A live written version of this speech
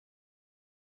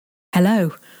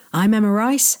Hello, I'm Emma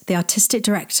Rice, the Artistic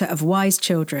Director of Wise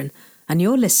Children, and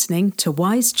you're listening to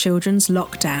Wise Children's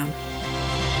Lockdown.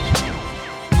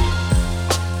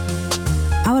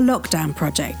 Our Lockdown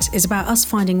project is about us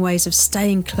finding ways of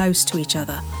staying close to each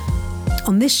other.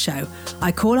 On this show,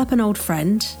 I call up an old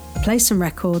friend, play some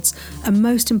records, and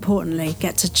most importantly,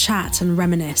 get to chat and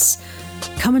reminisce.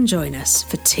 Come and join us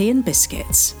for tea and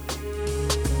biscuits.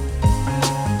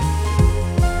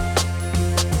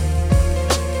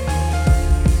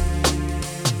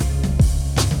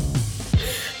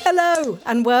 Hello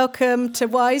and welcome to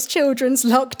Wise Children's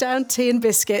Lockdown Tea and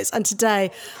Biscuits, and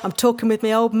today I'm talking with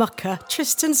my old mucker,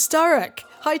 Tristan Sturrock.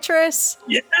 Hi Tris.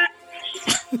 Yeah.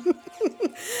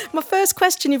 My first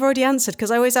question you've already answered,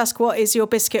 because I always ask what is your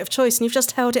biscuit of choice, and you've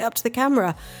just held it up to the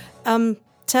camera.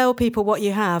 Tell people what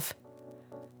you have.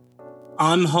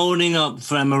 I'm holding up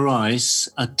for Emma Rice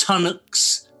a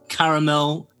Tunnocks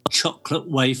caramel chocolate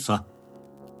wafer.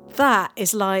 That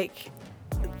is like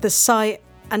the sight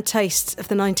and taste of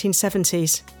the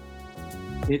 1970s.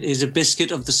 It is a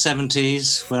biscuit of the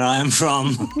 70s, where I am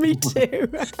from. Me too.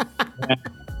 Yeah.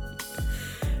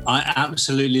 I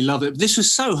absolutely love it. This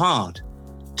was so hard,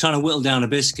 trying to whittle down a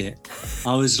biscuit.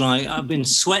 I was like, I've been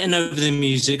sweating over the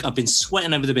music. I've been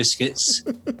sweating over the biscuits.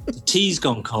 The tea's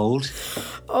gone cold.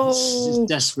 Oh,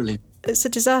 it's desperately. It's a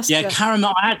disaster. Yeah,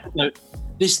 caramel. I had to go.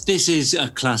 This is a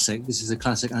classic. This is a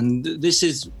classic. And this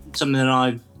is something that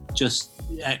I've just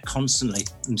ate constantly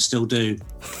and still do.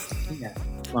 Yeah,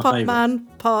 my part favourite. man,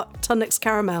 part Tunnocks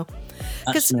caramel.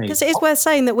 That's me. Because it is worth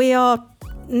saying that we are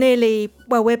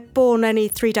we're born only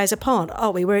 3 days apart,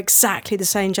 aren't we? We're exactly the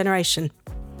same generation.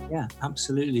 Yeah,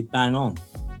 absolutely bang on.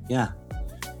 Yeah.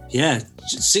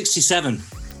 67.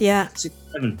 Yeah.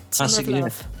 67. Summer Classic of year.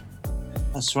 love.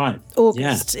 That's right.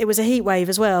 August. It was a heat wave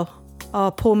as well.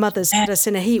 Our poor mothers had us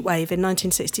in a heat wave in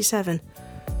 1967.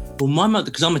 Well, my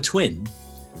mother, because I'm a twin,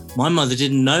 my mother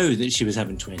didn't know that she was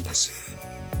having twins.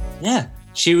 Yeah.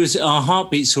 Our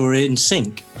heartbeats were in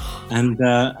sync. And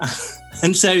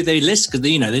so they listened, because,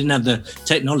 they didn't have the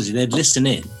technology. They'd listen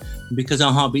in. And because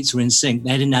our heartbeats were in sync,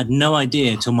 they had no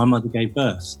idea until my mother gave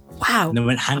birth. Wow. And they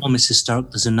went, hang on, Mrs.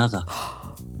 Sturrock, there's another.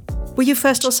 Were you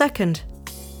first or second?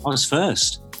 I was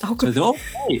first. Oh, So good. they thought,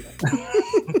 wait.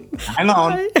 Hang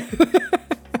on.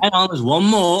 Hang on, there's one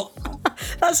more.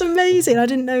 That's amazing. I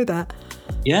didn't know that.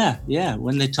 Yeah.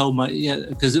 When they told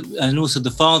and also the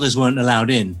fathers weren't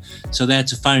allowed in, so they had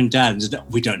to phone Dad and said,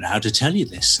 "We don't know how to tell you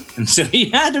this." And so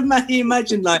he had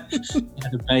imagine like he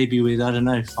had a baby with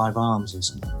 5 arms or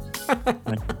something.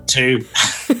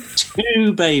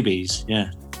 two babies.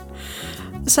 Yeah.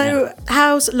 So,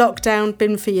 How's lockdown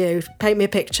been for you? Paint me a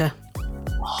picture.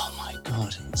 Oh my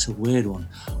God, it's a weird one.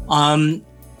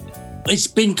 It's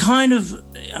been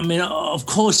of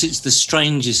course it's the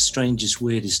strangest,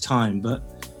 weirdest time, but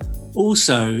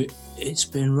also it's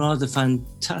been rather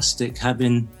fantastic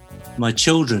having my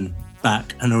children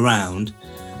back and around.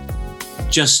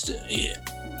 Just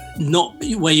not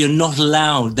where they're not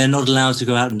allowed to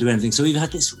go out and do anything. So we've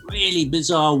had this really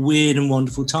bizarre, weird and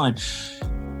wonderful time.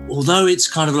 Although it's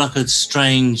kind of like a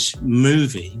strange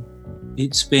movie,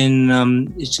 it's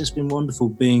just been wonderful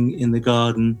being in the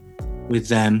garden with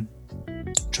them,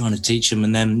 trying to teach them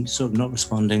and them sort of not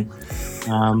responding.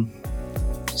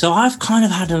 So I've kind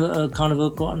of had a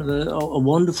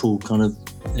wonderful kind of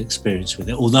experience with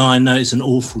it. Although I know it's an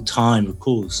awful time, of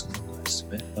course, and all the rest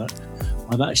of it, but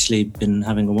I've actually been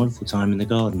having a wonderful time in the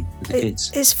garden with the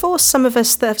kids. It's forced some of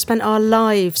us that have spent our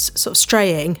lives sort of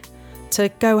straying to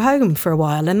go home for a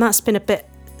while, and that's been a bit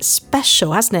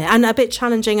special, hasn't it? And a bit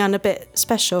challenging and a bit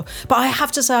special. But I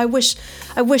have to say, I wish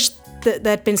that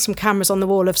there'd been some cameras on the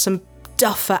wall of some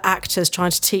duffer actors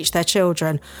trying to teach their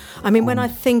children. I mean, when I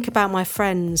think about my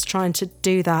friends trying to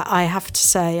do that, I have to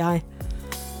say I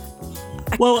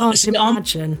can't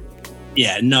imagine.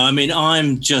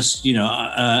 I'm just,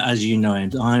 as you know,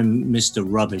 I'm Mr.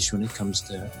 Rubbish when it comes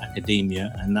to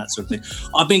academia and that sort of thing.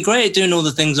 I've been great at doing all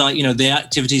the things like, the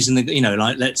activities and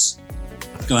like let's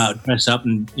go out, dress up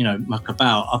and, muck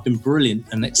about. I've been brilliant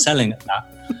and excelling at that.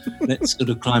 Let's sort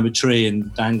of climb a tree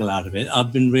and dangle out of it.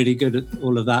 I've been really good at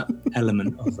all of that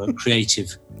element of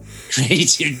creative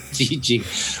teaching,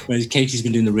 whereas Katie's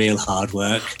been doing the real hard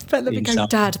work. But let me go,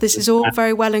 Dad, this is all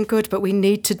very well and good, but we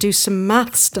need to do some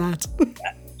maths, Dad.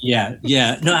 Yeah.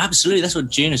 No, absolutely. That's what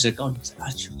Gina said. God,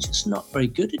 you're just not very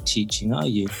good at teaching, are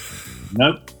you?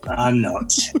 Nope, I'm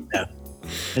not. No.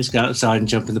 Let's go outside and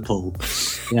jump in the pool.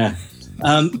 Yeah.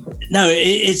 No,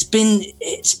 it's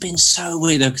been so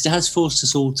weird though, because it has forced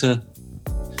us all to,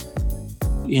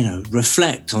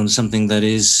 reflect on something that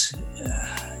is,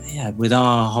 with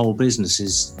our whole business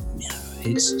is,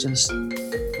 it's just.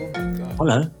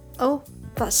 Hello. Oh,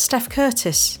 that's Steph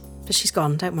Curtis. But she's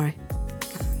gone, don't worry.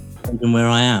 Even where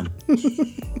I am.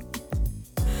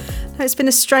 It's been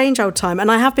a strange old time, and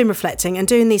I have been reflecting, and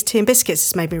doing these tea and biscuits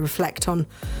has made me reflect on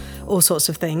all sorts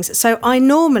of things. So I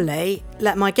normally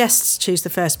let my guests choose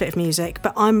the first bit of music,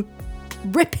 but I'm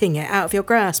ripping it out of your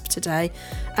grasp today,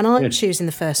 and I'm choosing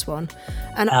the first one.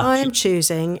 And I am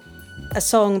choosing a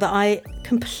song that I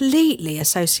completely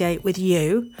associate with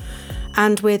you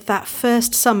and with that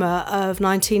first summer of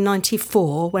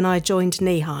 1994 when I joined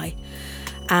Knee High.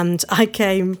 And I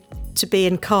came to be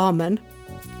in Carmen.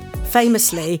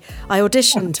 Famously, I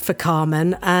auditioned for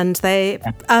Carmen, and they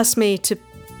asked me to,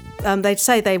 they'd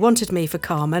say they wanted me for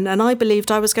Carmen, and I believed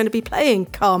I was going to be playing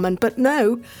Carmen, but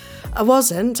no, I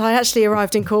wasn't. I actually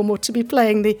arrived in Cornwall to be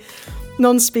playing the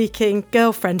non-speaking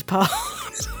girlfriend part.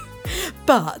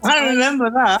 But I remember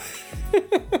that.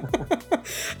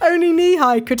 Only Knee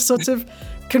High could sort of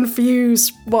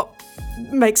confuse what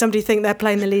makes somebody think they're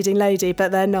playing the leading lady,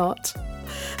 but they're not.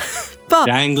 But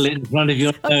dangle it in front of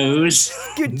your nose.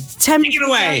 Take it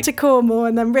away to Cornwall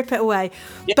and then rip it away.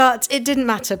 Yeah. But it didn't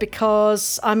matter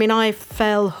because, I mean, I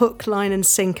fell hook, line and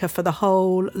sinker for the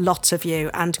whole lot of you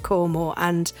and Cornwall,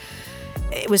 and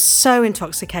it was so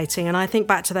intoxicating. And I think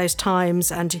back to those times,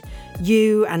 and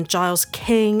you and Giles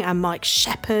King and Mike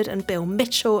Shepherd and Bill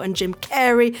Mitchell and Jim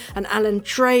Carey and Alan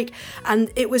Drake,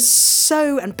 and it was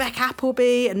so, and Beck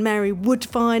Appleby and Mary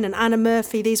Woodvine and Anna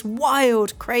Murphy, these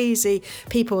wild, crazy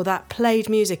people that played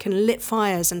music and lit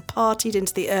fires and partied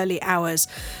into the early hours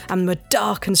and were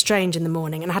dark and strange in the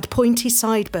morning and had pointy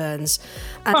sideburns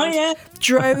and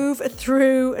drove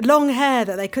through long hair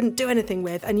that they couldn't do anything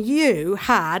with. And you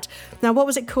had, now what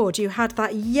was it called? You had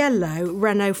that yellow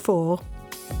Renault 4.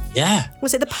 Yeah.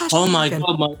 Was it the Passion? Oh my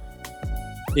God.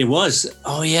 It was.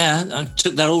 Oh yeah. I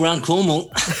took that all around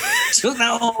Cornwall. Took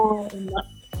that all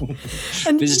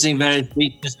and visiting various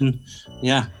beaches and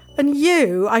yeah. And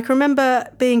you, I can remember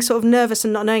being sort of nervous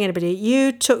and not knowing anybody.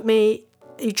 You drove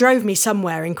me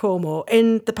somewhere in Cornwall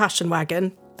in the Passion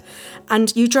wagon.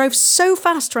 And you drove so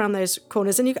fast around those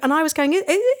corners, and I was going, is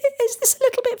this a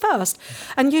little bit fast?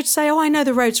 And you'd say, oh, I know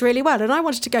the roads really well. And I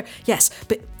wanted to go, yes,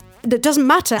 but it doesn't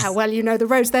matter how well you know the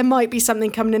roads. There might be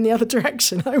something coming in the other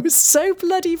direction. I was so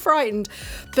bloody frightened.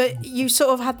 But you sort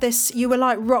of had this, you were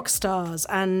like rock stars.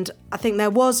 And I think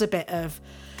there was a bit of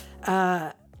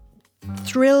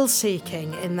thrill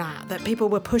seeking in that people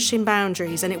were pushing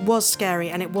boundaries, and it was scary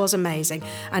and it was amazing.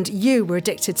 And you were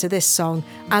addicted to this song,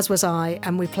 as was I,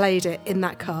 and we played it in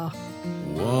that car.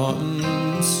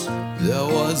 Once there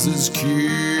was this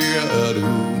kid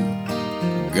who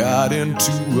got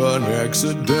into an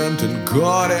accident and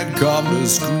couldn't come to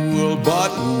school,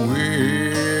 but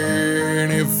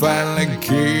when he finally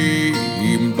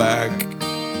came back,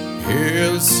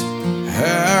 his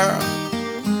hair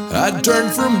had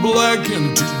turned from black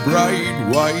into bright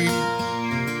white.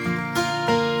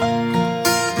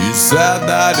 He said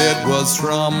that it was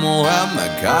from when the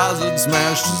cars had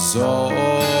smashed his soul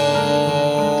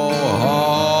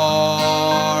hard.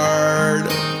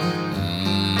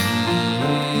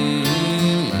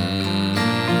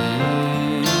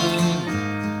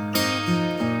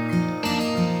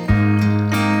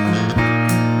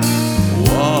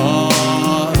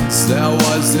 Once there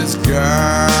was this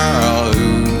girl who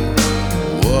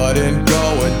wouldn't go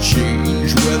and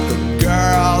change with the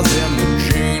girls in the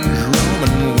change room,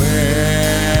 and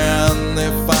when they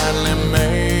finally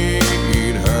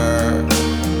made her,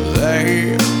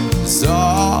 they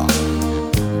saw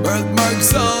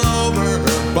birthmarks all over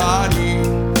her body.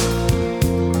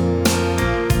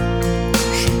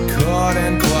 She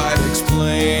couldn't quite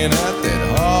explain it, they'd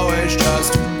always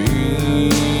just been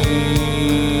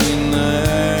there.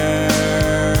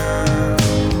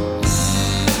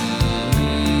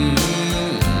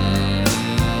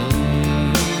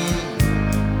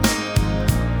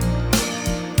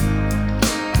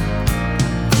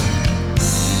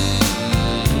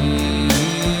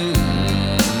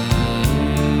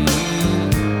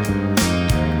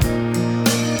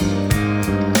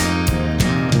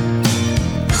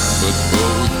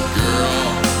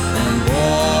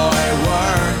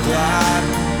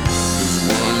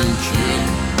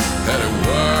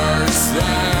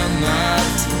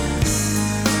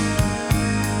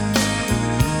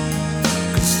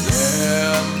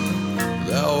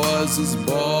 This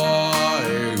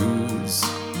boy whose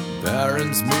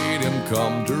parents made him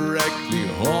come directly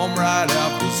home right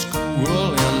after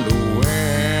school, and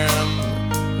when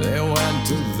they went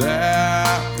to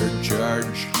their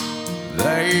church,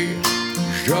 they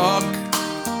shook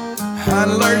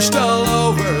and lurched all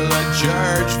over the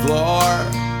church floor.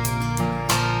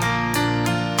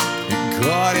 He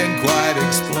couldn't quite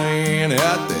explain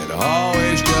it, they'd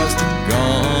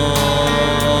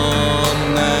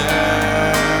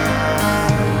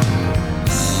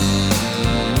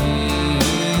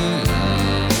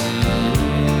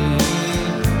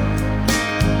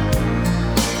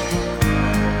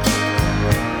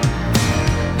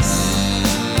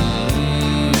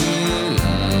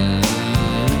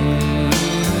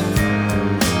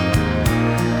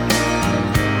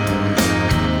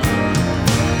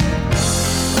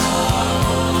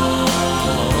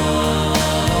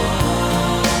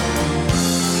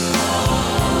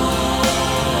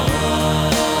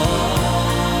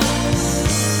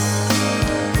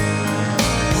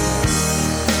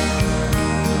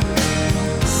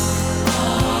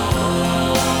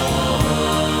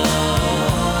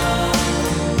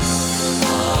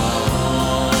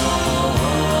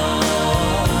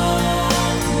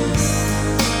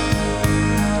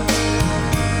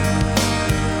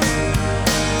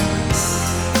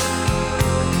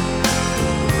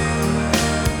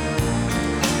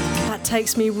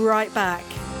takes me right back.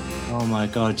 Oh my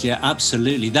God, yeah,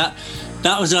 absolutely. That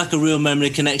was like a real memory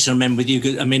connection I remember with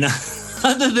you. I mean,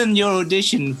 other than your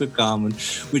audition for Carmen,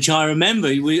 which I remember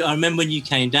when you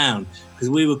came down, because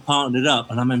we were partnered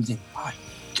up, and I remember thinking, my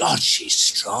God, she's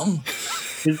strong.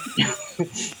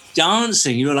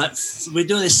 Dancing, you were like, we're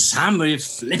doing this samba, you're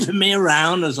flipping me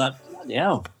around. I was like, bloody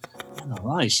hell,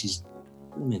 all right, she's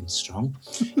strong.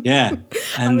 Yeah.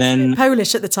 And then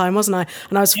Polish at the time, wasn't I?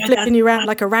 And I was flipping you around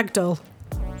like a rag doll.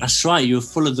 That's right. You were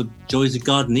full of the joys of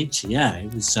Gardenici. Yeah,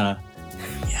 it was.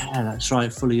 That's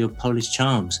right. Full of your Polish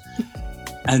charms,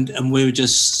 and we were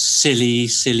just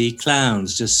silly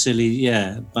clowns, just silly.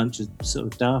 Yeah, a bunch of sort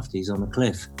of dafties on the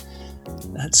cliff.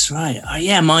 That's right.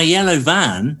 My yellow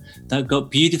van that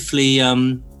got beautifully.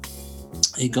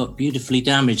 It got beautifully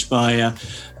damaged by.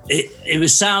 It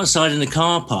was sat outside in the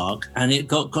car park, and it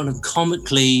got kind of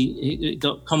comically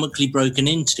broken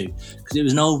into because it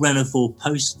was an old Renault 4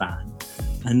 post van.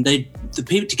 And the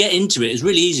people to get into it is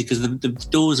really easy because the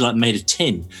doors are like made of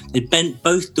tin. They bent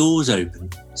both doors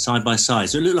open side by side,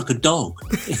 so it looked like a dog.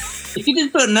 If you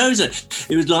just put a nose at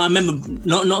it, was like I remember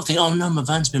not thinking, oh no, my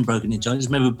van's been broken into. I just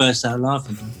remember burst out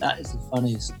laughing. That is the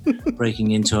funniest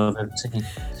breaking into I've ever seen.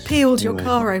 Peeled your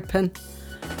car open.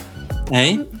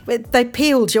 Hey? They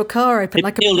peeled your car open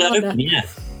like a banana. Open, yeah.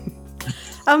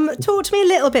 Talk to me a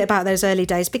little bit about those early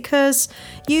days, because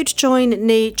you'd joined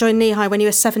Knee-High when you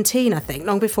were 17, I think,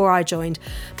 long before I joined.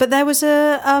 But there was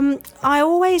I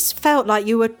always felt like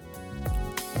you were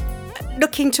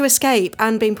looking to escape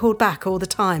and being pulled back all the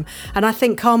time. And I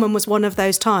think Carmen was one of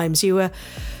those times. You were.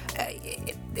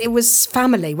 It was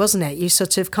family, wasn't it? You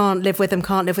sort of can't live with them,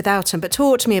 can't live without them. But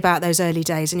talk to me about those early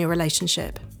days in your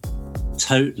relationship.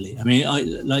 Totally. I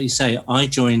mean, like you say, I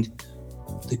joined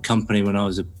the company when I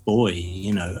was a boy.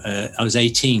 I was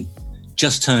 18,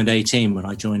 just turned 18 when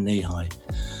I joined Knee-High,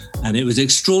 and it was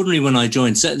extraordinary when I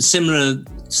joined. Similar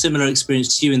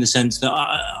experience to you in the sense that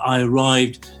I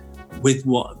arrived with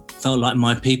what felt like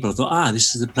my people. I thought,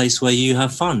 this is the place where you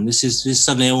have fun. This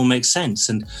suddenly all makes sense,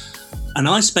 and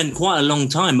I spent quite a long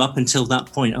time up until that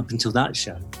point, up until that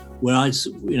show, where I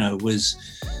was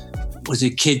a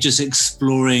kid just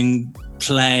exploring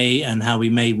play and how we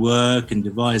made work and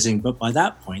devising. But by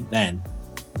that point then,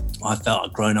 I felt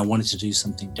I'd grown. I wanted to do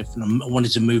something different. I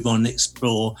wanted to move on and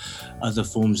explore other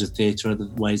forms of theatre, other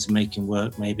ways of making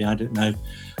work, maybe. I don't know.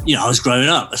 I was growing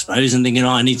up, I suppose, and thinking,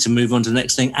 I need to move on to the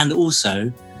next thing. And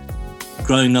also,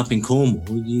 growing up in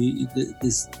Cornwall,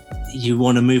 you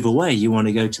want to move away. You want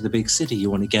to go to the big city. You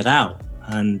want to get out.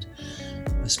 And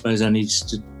I suppose I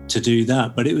needed to do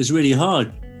that. But it was really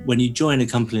hard. When you join a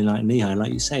company like Knee-High,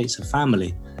 like you say, it's a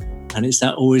family, and it's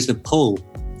always the pull,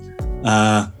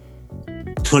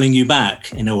 pulling you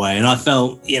back in a way. And I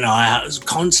felt, I was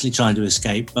constantly trying to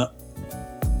escape, but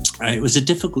it was a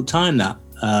difficult time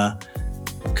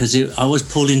because I was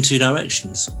pulled in two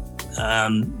directions.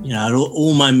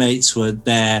 All my mates were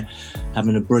there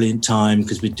having a brilliant time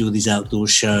because we'd do these outdoor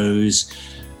shows.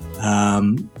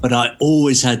 But I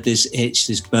always had this itch,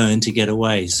 this burn to get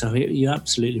away. So you're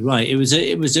absolutely right. It was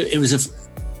a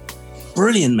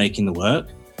brilliant making the work,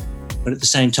 but at the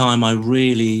same time, I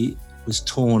really was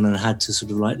torn and had to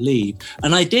sort of like leave.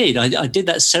 And I did. I did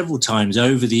that several times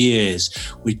over the years.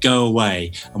 We'd go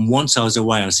away, and once I was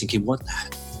away, I was thinking, what the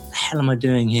hell am I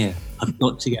doing here? I've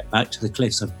got to get back to the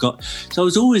cliffs. So I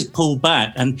was always pulled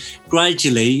back, and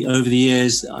gradually over the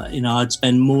years, I'd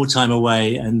spend more time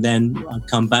away and then I'd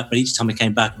come back. But each time I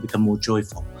came back, I'd become more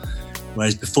joyful.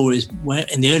 Whereas before,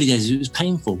 in the early days, it was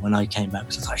painful when I came back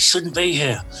because I thought, I shouldn't be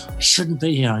here.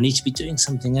 I need to be doing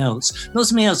something else. Not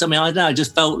something else. I mean, I don't know. I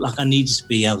just felt like I needed to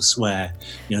be elsewhere,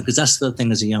 because that's the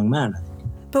thing as a young man.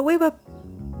 But we're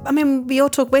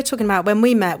talking about when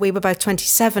we met, we were both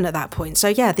 27 at that point. So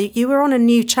yeah, you were on a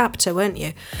new chapter, weren't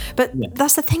you? But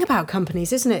That's the thing about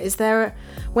companies, isn't it?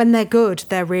 When they're good,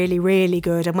 they're really, really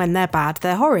good. And when they're bad,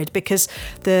 they're horrid, because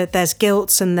there's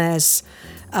guilt and there's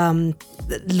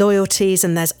loyalties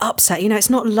and there's upset. It's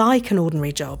not like an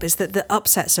ordinary job. Is that the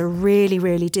upsets are really,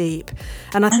 really deep.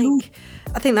 And I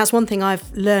think that's one thing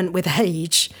I've learned with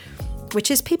age, which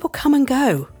is people come and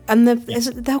go, and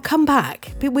they'll come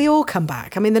back. We all come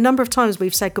back. I mean, the number of times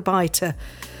we've said goodbye to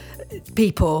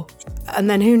people, and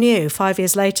then who knew? 5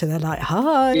 years later, they're like,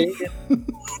 "Hi." Yeah.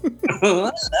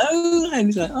 Hello. And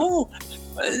it's like, oh,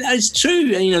 that's true.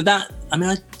 The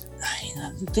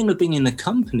thing of being in a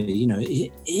company,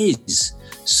 it is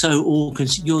so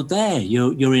all-consuming. You're there.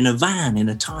 You're in a van in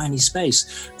a tiny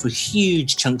space for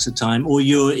huge chunks of time, or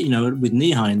you're, with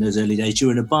Knee-High in those early days,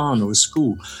 you're in a barn or a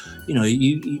school.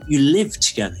 You live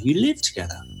together.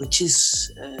 Which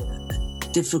is a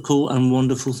difficult and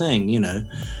wonderful thing.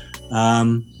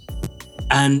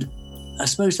 And I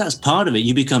suppose that's part of it.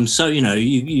 You become so,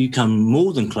 you become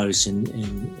more than close in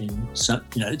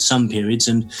some periods.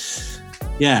 And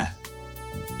yeah,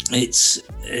 it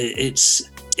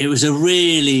was a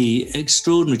really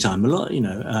extraordinary time. A lot,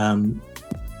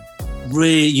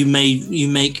 really, you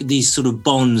make these sort of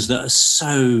bonds that are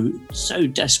so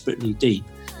desperately deep.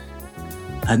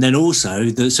 And then also,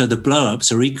 the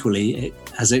blow-ups are equally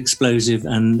as explosive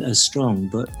and as strong.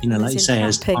 But like you say,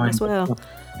 as time as well.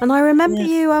 And I remember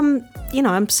you,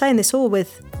 I'm saying this all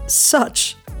with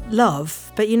such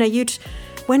love, but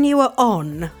when you were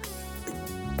on,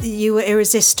 you were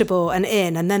irresistible and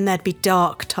in, and then there'd be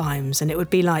dark times, and it would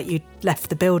be like you'd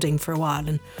left the building for a while.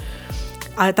 And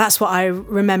that's what I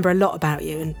remember a lot about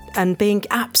you, and being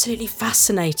absolutely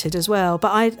fascinated as well.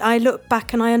 But I look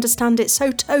back and I understand it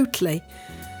so totally.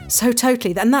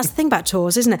 And that's the thing about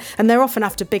tours, isn't it? And they're often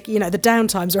after big, the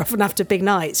downtimes are often after big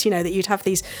nights, that you'd have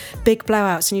these big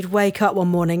blowouts and you'd wake up one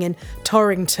morning in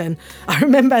Torrington. I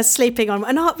remember sleeping on,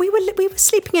 and we were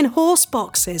sleeping in horse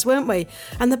boxes, weren't we?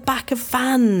 And the back of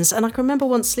vans. And I can remember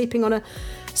once sleeping on a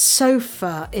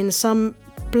sofa in some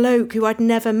bloke who I'd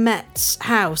never met's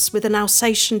house with an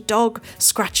Alsatian dog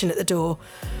scratching at the door.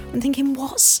 I'm thinking,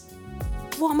 what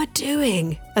am I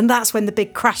doing? And that's when the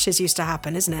big crashes used to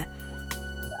happen, isn't it?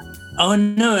 Oh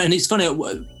no, and it's funny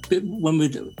when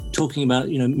we're talking about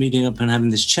meeting up and having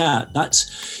this chat.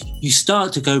 You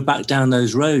start to go back down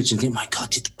those roads and think, my God,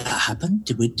 did that happen?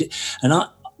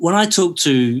 When I talk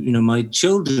to my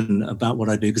children about what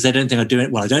I do, because they don't think I do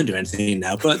it. Well, I don't do anything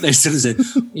now, but they sort of said,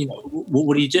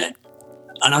 what do you do?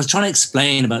 And I was trying to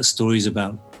explain about stories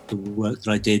about the work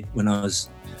that I did when I was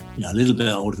a little bit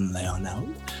older than they are now.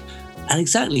 And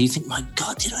exactly, you think, my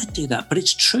God, did I do that? But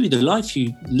it's true, the life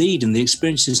you lead and the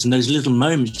experiences and those little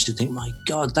moments, you think, my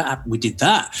God, we did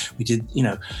that. We did,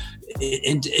 and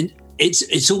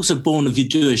it's also born of, you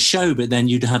do a show, but then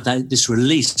you'd have this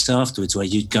release afterwards where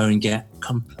you'd go and get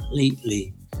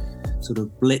completely sort of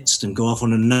blitzed and go off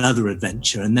on another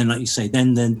adventure. And then, like you say,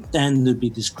 then there'd be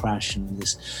this crash and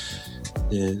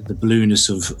the blueness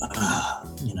of,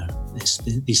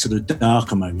 these sort of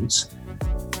darker moments.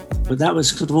 But that was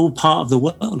sort of all part of the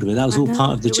world of it. That was all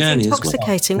part of the journey as well.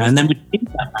 Intoxicating, and then we did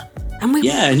that. And we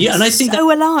and I think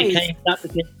so alive.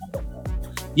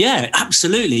 Yeah,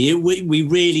 absolutely. We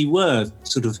really were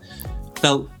sort of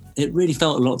felt. It really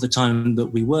felt a lot of the time that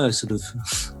we were sort of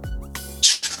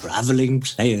traveling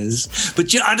players.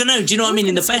 But I don't know. Do you know what I mean?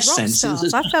 In the best sense,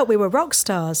 I felt we were rock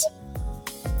stars.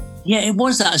 Yeah, it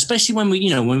was that, especially when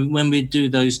we, when we do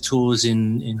those tours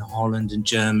in Holland and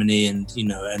Germany, and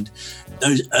and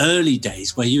those early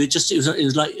days where you were just, it was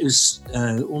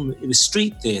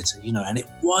street theatre, and it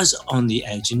was on the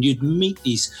edge, and you'd meet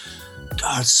these,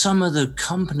 God, some of the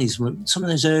companies, some of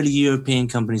those early European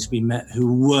companies we met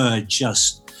who were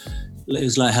just, it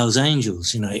was like Hell's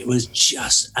Angels, it was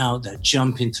just out there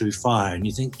jumping through fire, and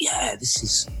you think, yeah, this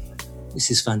is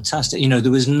fantastic.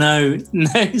 There was no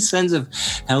sense of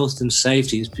health and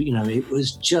safety. It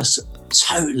was just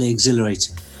totally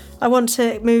exhilarating. I want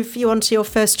to move you on to your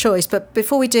first choice, but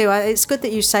before we do, it's good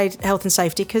that you say health and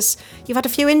safety, because you've had a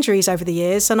few injuries over the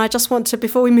years, and I just want to,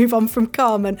 before we move on from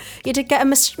Carmen, you did get a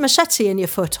machete in your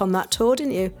foot on that tour,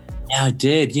 didn't you? Yeah, I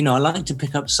did. I like to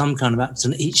pick up some kind of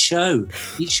accident. Each show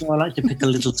I like to pick a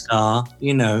little scar,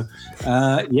 Yeah,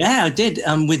 I did.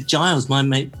 With Giles, my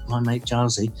mate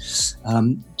Gilesy.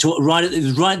 It was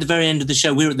right at the very end of the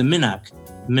show. We were at the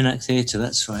Minack Theatre,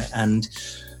 that's right. And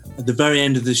at the very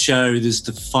end of the show, there's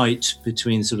the fight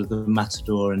between sort of the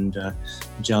Matador and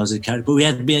Giles' character. But we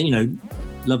had,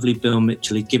 lovely Bill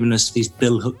Mitchell, he'd given us these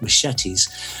billhook machetes,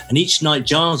 and each night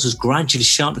Giles was gradually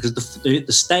sharp, because the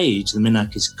stage, the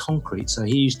Minack, is concrete, so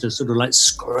he used to sort of like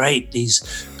scrape these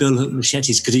billhook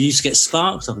machetes, because he used to get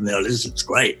sparks off them. Oh, this looks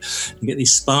great, and get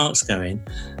these sparks going,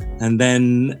 and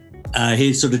then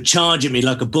he'd sort of charge at me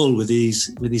like a bull with these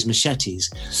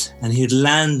machetes, and he'd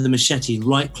land the machete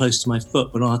right close to my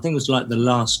foot. But I think it was like the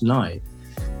last night,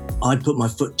 I put my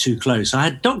foot too close. I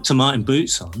had Dr. Martin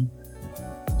boots on,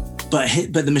 but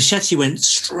the machete went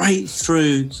straight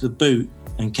through the boot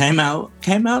and came out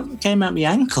my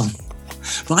ankle.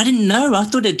 But I didn't know. I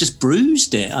thought it just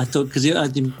bruised it. I thought, because I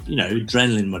didn't,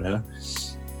 adrenaline, whatever.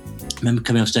 I remember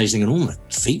coming off stage thinking, my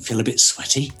feet feel a bit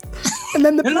sweaty. And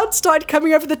then the blood started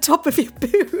coming over the top of your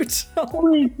boot. Oh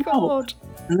my God.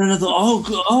 And then I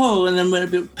thought, and then went a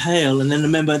bit pale. And then I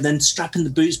remember strapping the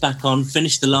boots back on,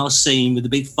 finished the last scene with the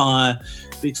big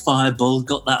fireball,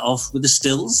 got that off with the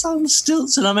stilts.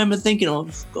 And I remember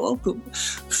thinking,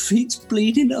 feet's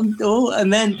bleeding.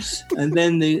 And then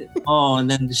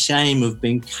the shame of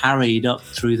being carried up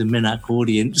through the Minack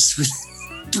audience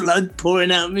blood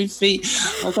pouring out of my feet.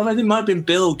 I thought it might have been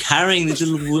Bill carrying this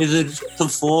little withered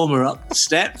performer up the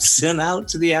steps and out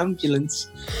to the ambulance.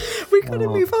 We've got to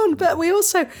move on, but we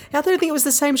also, I don't think it was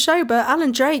the same show, but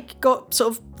Alan Drake got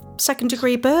sort of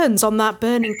second-degree burns on that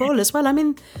burning ball as well. I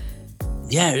mean...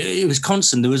 Yeah, it was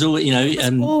constant. There was always,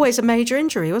 always a major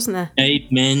injury, wasn't there?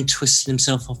 Abe Min twisted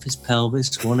himself off his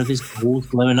pelvis, one of his balls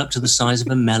blowing up to the size of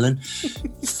a melon,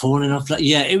 falling off.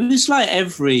 It was like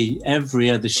every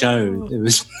other show. It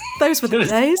was. Those were the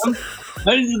days. Those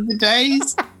were the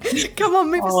days. Come on,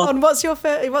 move us on. What's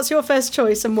your first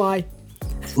choice and why?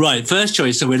 Right, first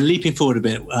choice. So we're leaping forward a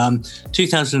bit.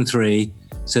 2003.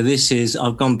 So this is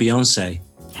I've gone Beyonce,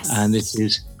 and this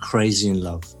is Crazy in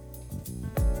Love.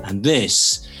 And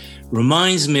this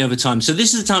reminds me of a time. So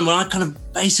this is the time when I kind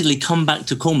of basically come back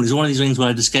to Cornwall. It's one of these things where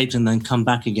I'd escaped and then come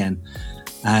back again.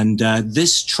 And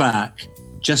this track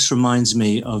just reminds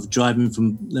me of driving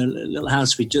from the little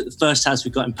house, the first house we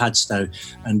got in Padstow,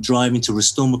 and driving to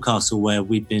Restormer Castle where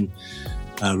we'd been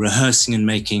rehearsing and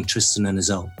making Tristan and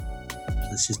Isolde.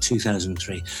 This is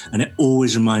 2003. And it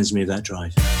always reminds me of that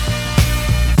drive.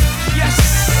 Yes.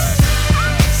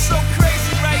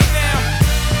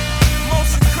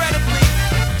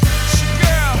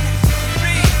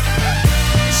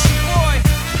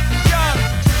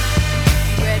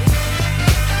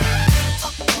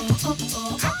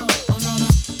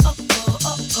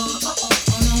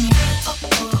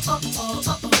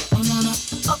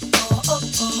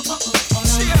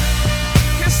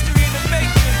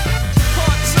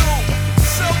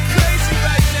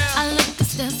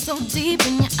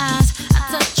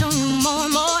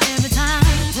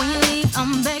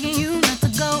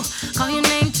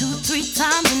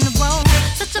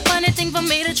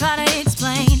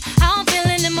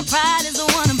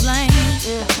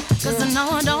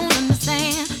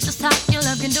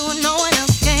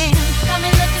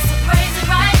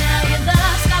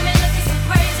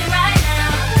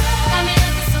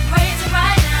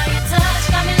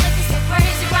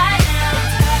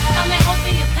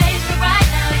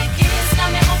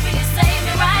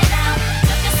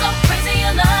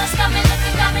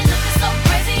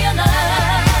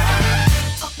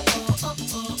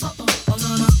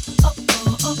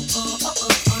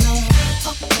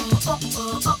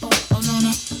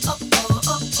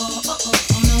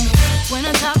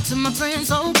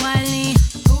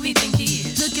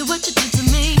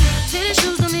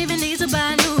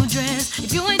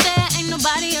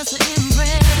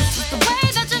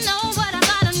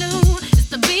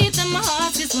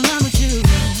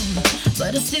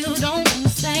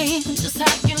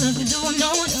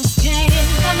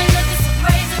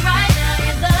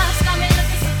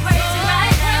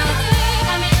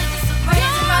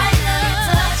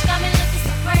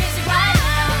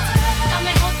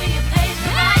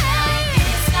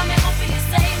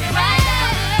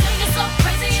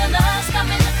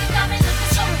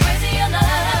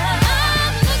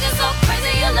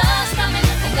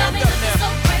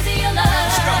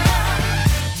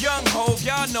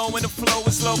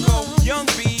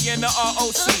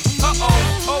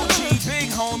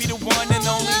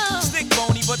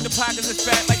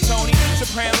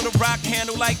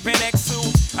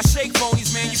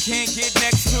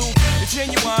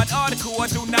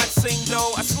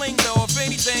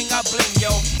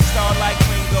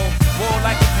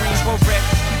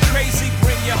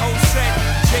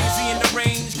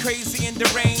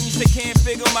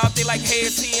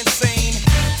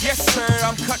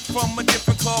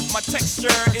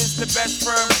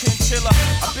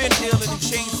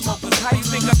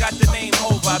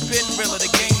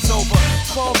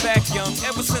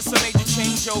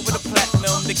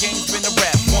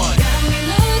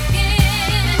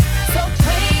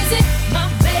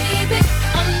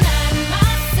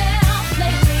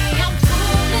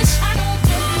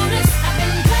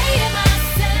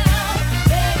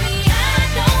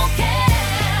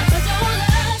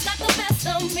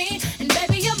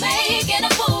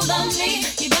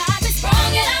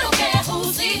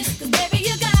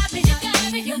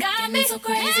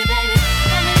 Crazy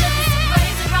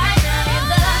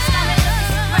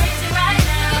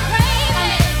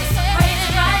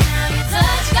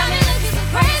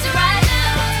right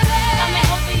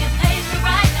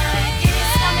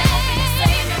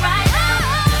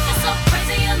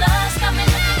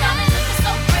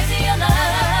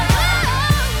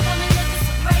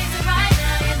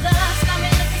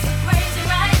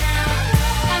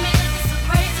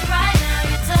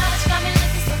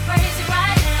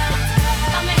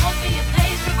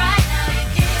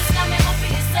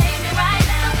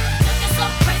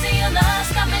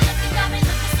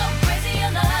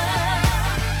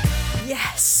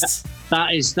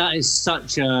That is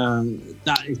such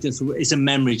it's a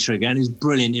memory trigger, and it's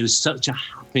brilliant. It was such a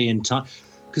happy and time,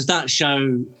 because that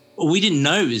show, we didn't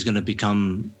know it was going to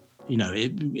become,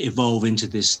 evolve into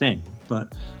this thing.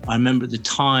 But I remember at the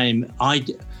time I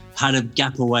had a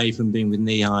gap away from being with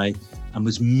Knee-High and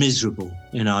was miserable.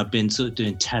 I'd been sort of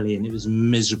doing telly and it was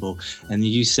miserable. And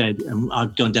you said, and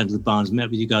I'd gone down to the Barns, met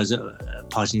with you guys at a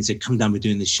party, and you said, come down, we're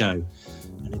doing this show.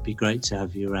 And it'd be great to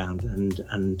have you around.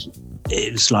 And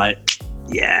it was like,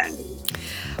 yeah.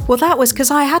 Well, that was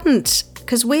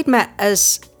because we'd met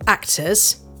as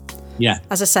actors. Yeah.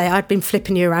 As I say, I'd been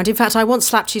flipping you around. In fact, I once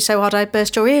slapped you so hard I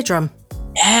burst your eardrum.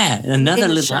 Yeah, another in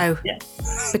the little show. Yeah.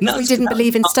 Because we didn't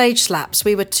believe in stage slaps.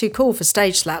 We were too cool for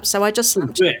stage slaps, so I just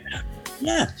slapped you.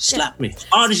 Yeah, slap me as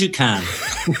hard as you can.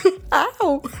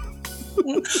 Ow!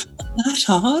 That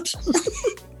hard?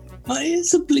 My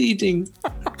ears are bleeding.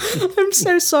 I'm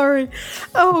so sorry.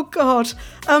 Oh, God.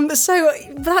 So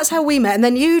that's how we met. And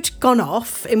then you'd gone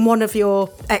off in one of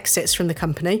your exits from the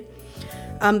company.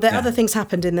 Other things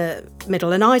happened in the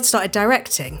middle, and I'd started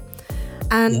directing.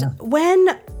 And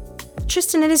when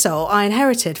Tristan and Isolde, I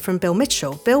inherited from Bill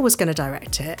Mitchell. Bill was going to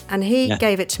direct it, and he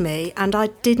gave it to me, and I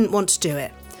didn't want to do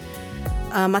it.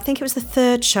 I think it was the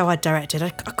third show I directed. I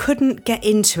couldn't get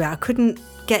into it. I couldn't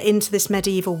get into this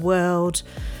medieval world.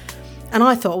 And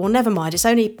I thought, well, never mind. It's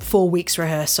only 4 weeks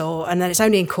rehearsal, and then it's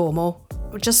only in Cornwall.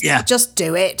 Just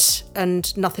do it,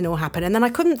 and nothing will happen. And then I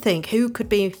couldn't think who could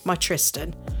be my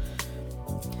Tristan.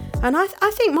 And I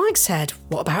think Mike said,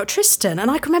 what about Tristan?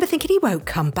 And I can remember thinking, he won't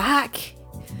come back.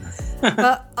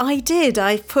 But I did.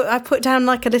 I put down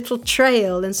like a little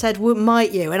trail and said, well,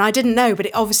 might you? And I didn't know, but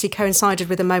it obviously coincided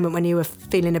with a moment when you were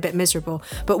feeling a bit miserable.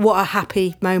 But what a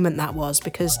happy moment that was,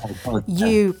 because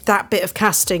that bit of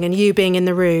casting and you being in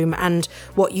the room and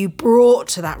what you brought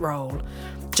to that role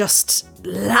just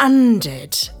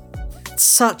landed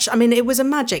it was a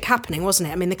magic happening, wasn't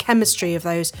it? I mean, the chemistry of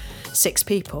those 6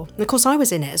 people. And of course, I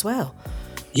was in it as well.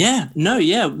 Yeah,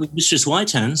 with Mistress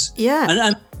Whitehands. Yeah.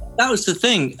 And that was the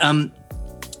thing.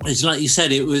 It's like you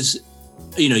said, it was,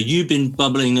 you've been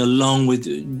bubbling along with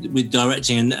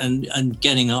directing and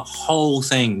getting a whole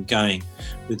thing going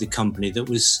with the company that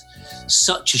was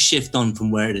such a shift on from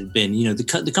where it had been.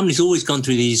 The company's always gone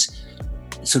through these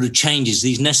sort of changes,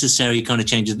 these necessary kind of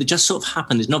changes that just sort of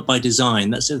happen. It's not by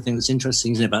design. That's the other thing that's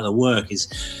interesting, isn't it, about the work, is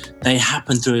they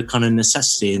happen through a kind of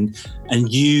necessity,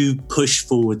 and you push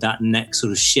forward that next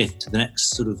sort of shift, the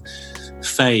next sort of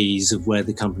phase of where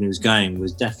the company was going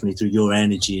was definitely through your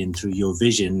energy and through your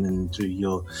vision and through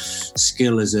your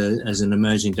skill as an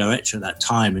emerging director at that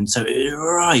time. And so it was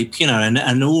ripe,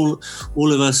 and all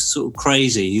of us sort of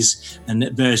crazies and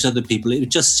various other people, it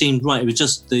just seemed right. It was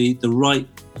just the right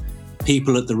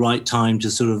people at the right time to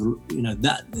sort of,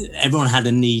 that everyone had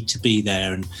a need to be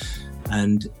there,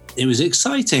 and it was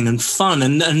exciting and fun,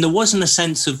 and there wasn't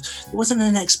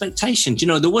an expectation,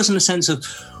 there wasn't a sense of,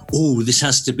 oh, this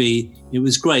has to be. It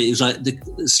was great. It was like the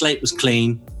slate was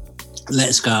clean.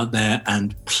 Let's go out there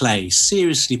and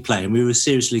seriously play, and we were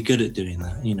seriously good at doing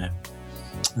that,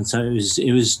 And so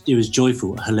it was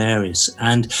joyful, hilarious,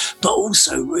 but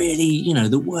also really,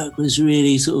 the work was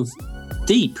really sort of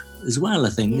deep as well. I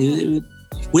think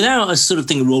without a sort of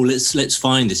thinking, well, let's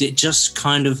find this. It just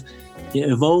kind of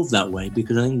evolved that way,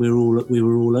 because I think we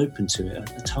were all open to it at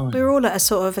the time. We were all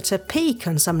at a peak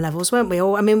on some levels, weren't we?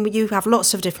 Or I mean, you have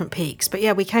lots of different peaks, but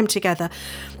yeah, we came together.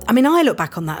 I mean, I look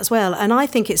back on that as well, and I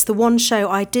think it's the one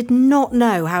show I did not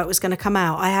know how it was going to come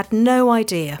out. I had no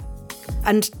idea,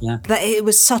 and that it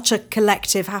was such a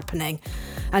collective happening.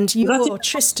 And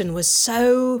Tristan was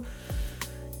so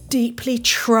deeply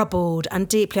troubled,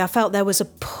 and I felt there was a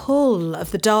pull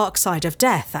of the dark side of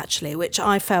death, actually, which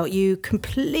I felt you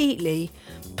completely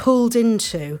pulled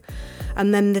into.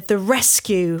 And then the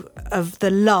rescue of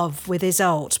the love with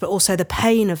Isolde, but also the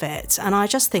pain of it. And I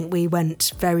just think we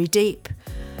went very deep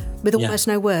with almost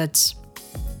no words.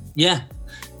 Yeah.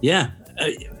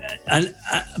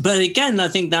 But again, I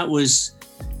think that was,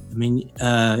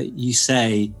 you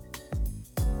say,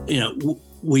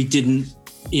 we didn't,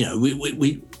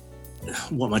 we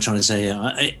what am I trying to say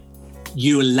here?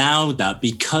 You allowed that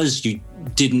because you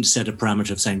didn't set a parameter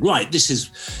of saying, right, this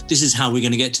is how we're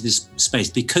going to get to this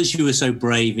space, because you were so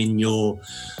brave in your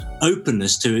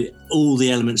openness to all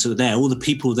the elements that were there, all the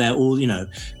people there,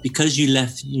 because you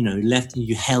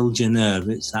you held your nerve.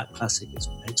 It's that classic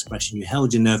expression. You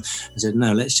held your nerve and said,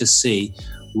 no, let's just see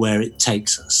where it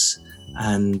takes us.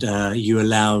 And you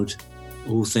allowed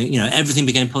all things, everything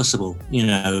became possible.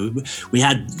 We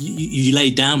had, you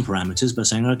laid down parameters by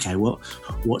saying, okay,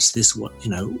 what's this?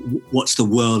 What's the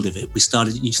world of it?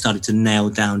 You started to nail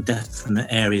down different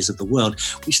areas of the world,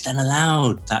 which then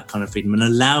allowed that kind of freedom and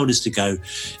allowed us to go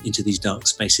into these dark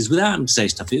spaces without having to say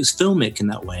stuff. It was filmic in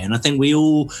that way. And I think we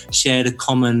all shared a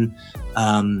common,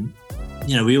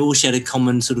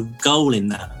 sort of goal in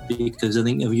that, because I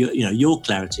think of your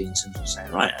clarity in terms of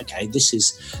saying, right, okay, this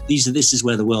is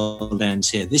where the world ends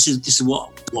here. This is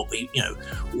what we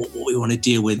what we want to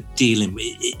dealing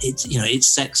with. It's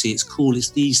sexy, it's cool, it's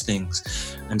these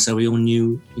things, and so we all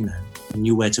knew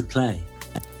where to play,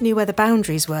 knew where the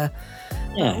boundaries were.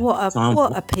 Yeah,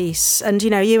 what a piece. And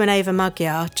you and Ava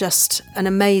Magyar, just an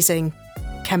amazing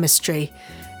chemistry,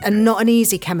 and not an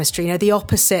easy chemistry. The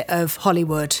opposite of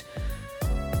Hollywood.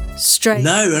 Strange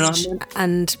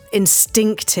and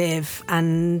instinctive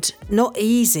and not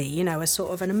easy, a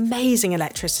sort of an amazing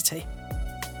electricity.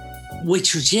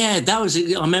 Which was, that was,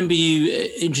 I remember you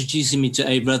introducing me to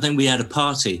Ava. I think we had a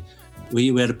party.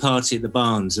 We had a party at the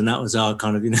Barnes, and that was our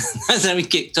kind of, that's how we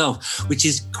kicked off, which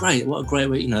is great. What a great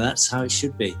way, that's how it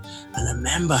should be. And I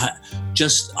remember I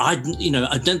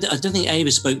don't think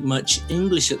Ava spoke much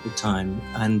English at the time.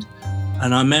 And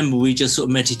I remember we just sort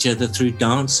of met each other through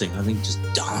dancing. I think just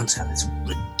dance, had this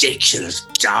ridiculous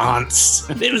dance.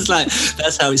 And it was like,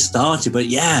 that's how it started. But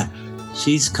yeah,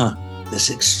 she's kind of this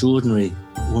extraordinary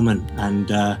woman. And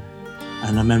I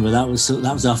remember that was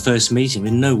our first meeting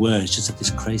with no words, just this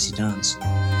crazy dance.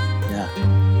 Yeah.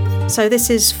 So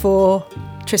this is for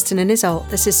Tristan and Iseult.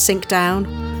 This is Sink Down.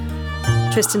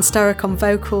 Tristan Sturrock on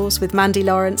vocals with Mandy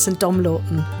Lawrence and Dom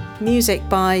Lawton. Music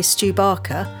by Stu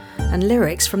Barker. And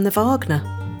lyrics from the Wagner.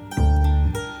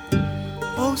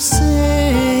 Oh,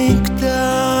 sink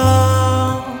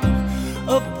down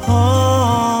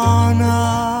upon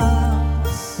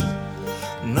us,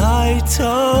 night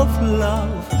of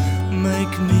love,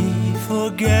 make me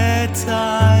forget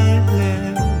I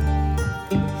live.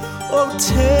 Oh,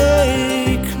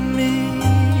 take me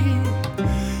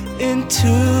into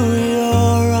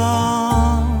your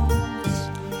arms,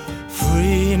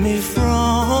 free me from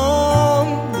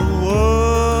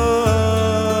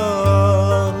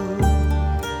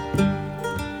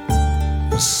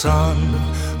sun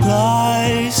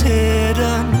lies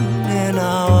hidden in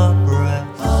our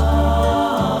breasts.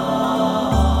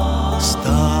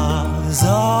 Stars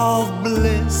of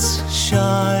bliss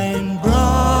shine bright.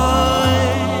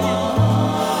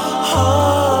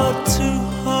 Heart to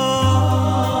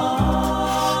heart,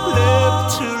 lip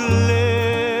to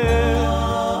lip,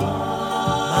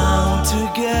 bound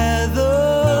together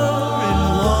in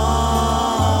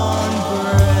one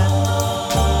breath.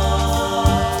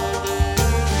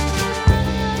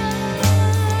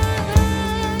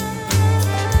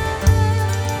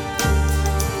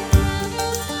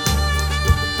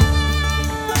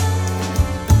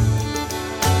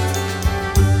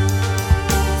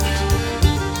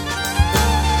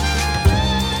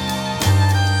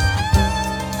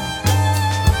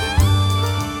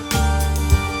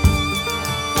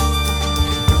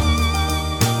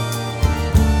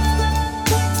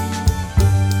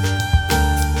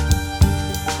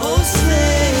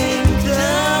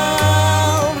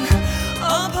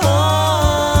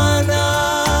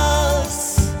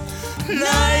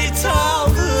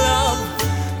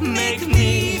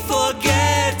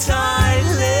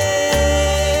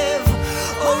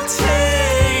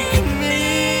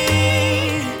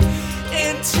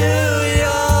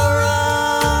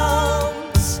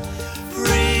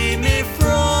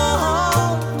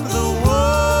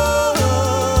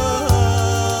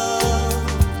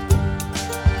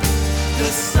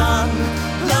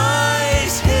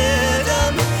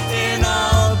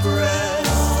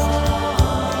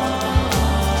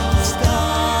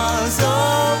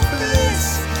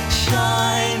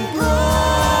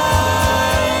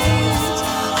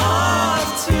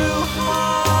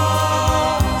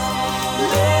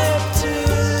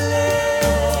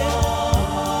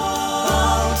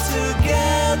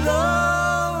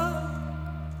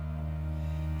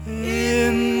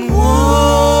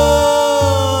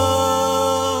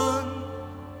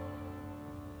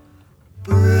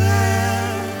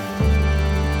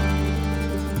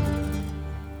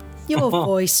 Your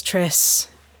voice, Tris.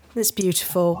 It's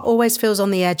beautiful. Always feels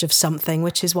on the edge of something,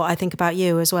 which is what I think about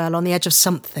you as well. On the edge of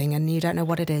something, and you don't know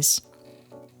what it is.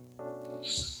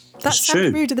 That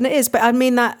sounds ruder than it is, but I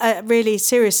mean that really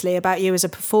seriously about you as a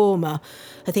performer.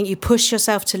 I think you push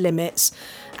yourself to limits,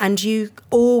 and you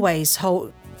always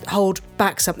hold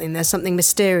back something. There's something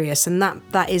mysterious, and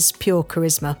that is pure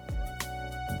charisma.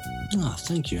 Oh,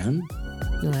 thank you, Anne.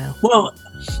 Yeah. Well,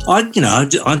 I've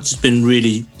just been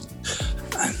really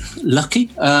lucky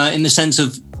in the sense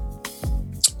of,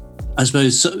 I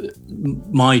suppose,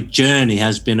 my journey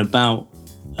has been about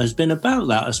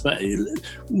that. I suppose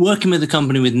working with a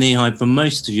company with Knee-High for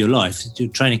most of your life, your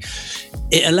training,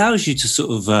 it allows you to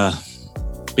sort of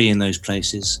be in those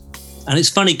places. And it's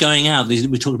funny going out.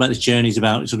 We talk about these journeys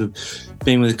about sort of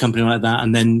being with a company like that,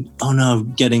 and then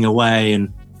getting away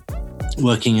and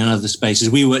working in other spaces.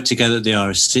 We worked together at the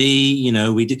RSC. You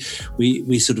know,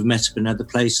 we sort of met up in other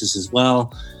places as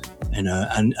well. You know,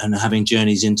 and having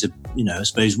journeys into, you know, I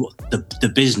suppose what the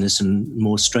business and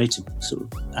more straight sort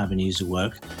of avenues of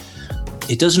work.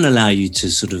 It doesn't allow you to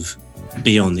sort of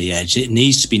be on the edge. It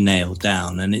needs to be nailed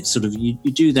down, and it's sort of you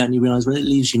do that and you realise, well, it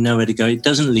leaves you nowhere to go. It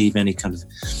doesn't leave any kind of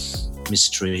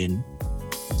mystery, and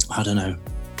I don't know,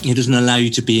 it doesn't allow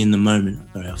you to be in the moment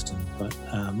very often. But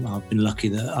I've been lucky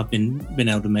that I've been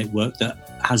able to make work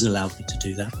that has allowed me to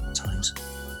do that at times.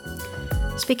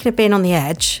 Speaking of being on the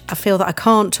edge, I feel that I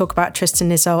can't talk about Tristan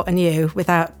Isolde and you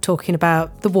without talking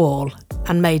about The Wall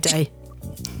and Mayday.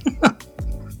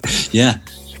 Yeah,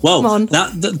 well, Come on.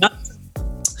 that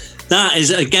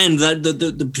is again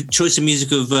the choice of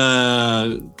music of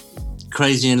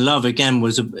Crazy in Love again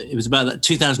was about that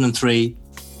 2003. It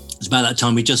was about that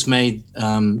time we just made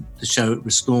the show at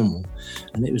Rescormal,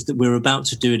 and it was that we were about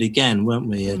to do it again, weren't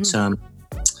we? Mm-hmm.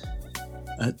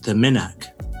 At the Minack.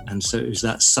 And so it was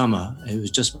that summer. It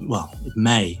was just,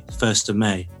 May, 1st of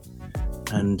May.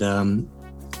 And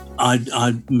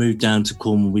I moved down to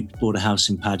Cornwall. We'd bought a house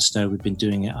in Padstow. We'd been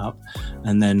doing it up.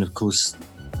 And then, of course,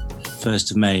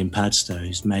 1st of May in Padstow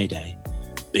is May Day,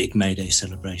 big May Day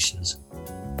celebrations.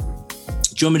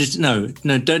 Do you want me to? No,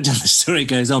 don't tell the story. It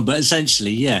goes on. But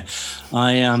essentially, yeah,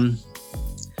 I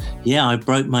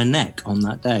broke my neck on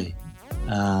that day.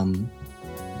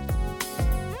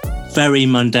 Very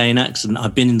mundane accident.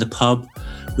 I've been in the pub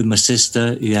with my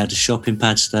sister who had a shop in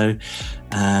Padstow,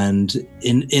 and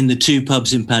in the two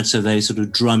pubs in Padstow, they sort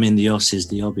of drum in the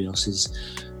obby osses,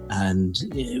 and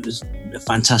it was a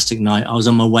fantastic night. I was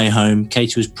on my way home.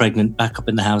 Katie was pregnant, back up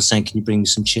in the house saying, "Can you bring me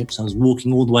some chips?" I was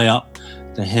walking all the way up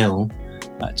the hill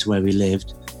back to where we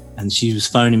lived, and she was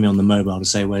phoning me on the mobile to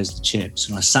say, "Where's the chips?"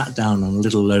 And I sat down on a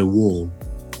little low wall,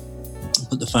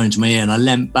 put the phone to my ear, and I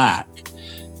leant back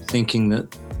thinking that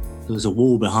there was a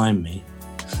wall behind me,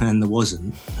 and there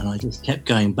wasn't, and I just kept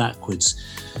going backwards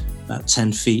about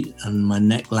 10 feet, and my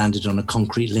neck landed on a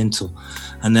concrete lintel,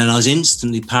 and then I was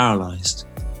instantly paralysed,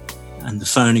 and the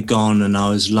phone had gone, and I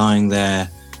was lying there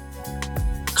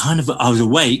I was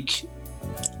awake,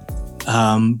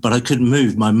 but I couldn't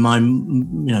move. My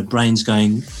brain's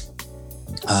going,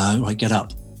 right, get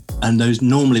up. And those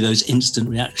instant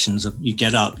reactions of you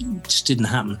get up just didn't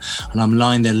happen. And I'm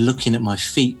lying there looking at my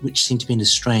feet, which seemed to be in a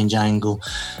strange angle.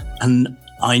 And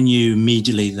I knew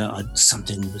immediately that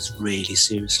something was really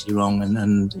seriously wrong.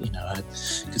 And you know, I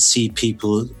could see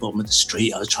people at the bottom of the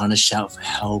street. I was trying to shout for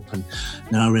help. And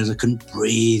then I realized I couldn't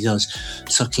breathe. I was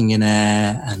sucking in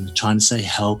air and trying to say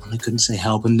help, and I couldn't say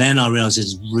help. And then I realized it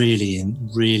was really in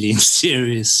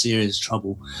serious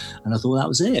trouble. And I thought that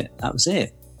was it. That's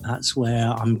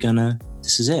where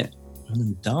this is it. I'm going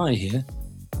to die here.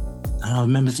 And I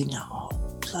remember thinking, oh,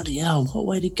 bloody hell, what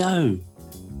way to go?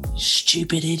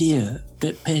 Stupid idiot,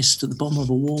 bit pissed at the bottom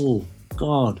of a wall.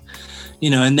 God.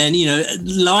 You know, and then, you know,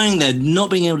 lying there,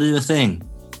 not being able to do a thing.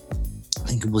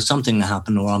 Thinking, well, something will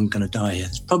happen or I'm going to die here.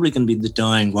 It's probably going to be the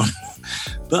dying one.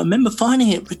 But I remember finding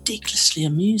it ridiculously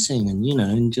amusing and, you know,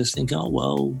 and just thinking, oh,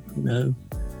 well, you know,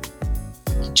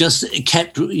 it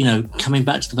kept, you know, coming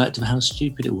back to the fact of how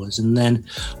stupid it was. And then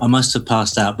I must have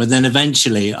passed out. But then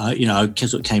eventually, I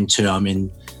what came to, I'm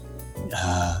in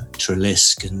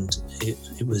Trelisk, and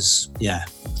it was,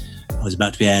 I was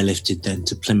about to be airlifted then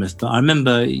to Plymouth. But I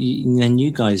remember then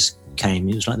you guys came.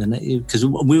 It was like because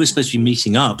we were supposed to be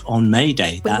meeting up on May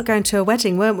Day. We were going to a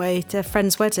wedding, weren't we? To a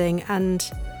friend's wedding, and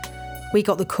we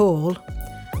got the call.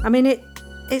 I mean,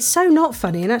 it's so not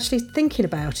funny, and actually thinking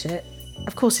about it,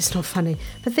 of course it's not funny,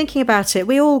 but thinking about it,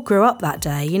 we all grew up that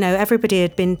day. You know, everybody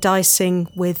had been dicing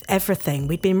with everything.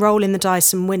 We'd been rolling the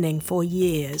dice and winning for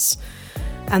years.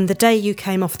 And the day you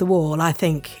came off the wall, I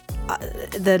think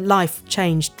the life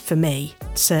changed for me,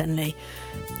 certainly.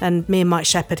 And me and Mike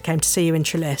Shepherd came to see you in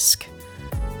Trelisk.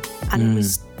 And it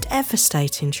was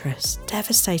devastating, Tris.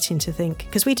 Devastating to think,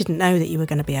 because we didn't know that you were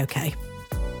going to be okay.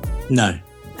 No.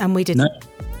 And we didn't. No.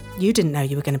 You didn't know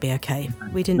you were going to be okay.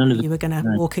 We didn't know you were going to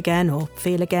walk again or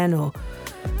feel again or...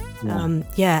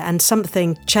 and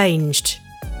something changed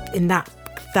in that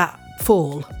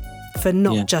fall for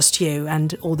not just you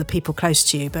and all the people close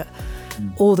to you, but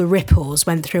all the ripples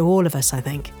went through all of us, I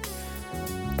think.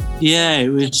 Yeah,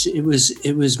 it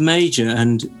was major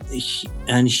and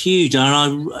huge.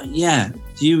 And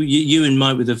you and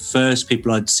Mike were the first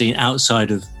people I'd seen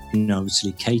outside of,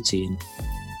 obviously Katie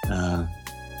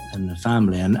and the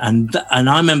family, and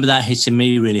I remember that hitting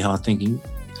me really hard, thinking,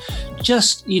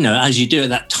 just as you do at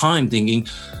that time, thinking,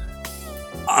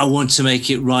 I want to make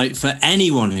it right for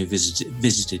anyone who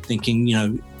visited, thinking,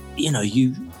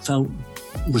 you felt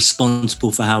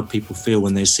responsible for how people feel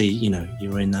when they see,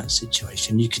 you're in that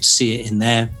situation. You could see it in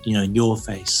their, in your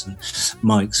face and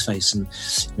Mike's face, and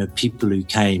people who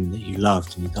came that you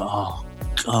loved, and you thought, oh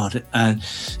God. And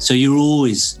so you're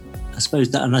always, I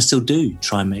suppose that, and I still do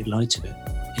try and make light of it.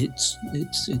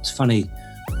 It's funny,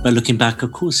 but looking back,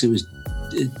 of course, it was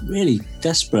a really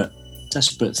desperate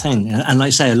thing, and like I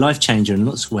say, a life changer in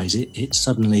lots of ways. It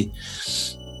suddenly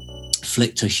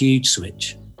flicked a huge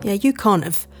switch. Yeah, you can't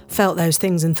have felt those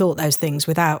things and thought those things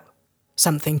without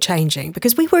something changing,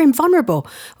 because we were invulnerable.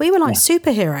 We were like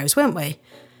superheroes, weren't we?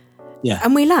 Yeah.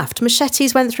 And we laughed.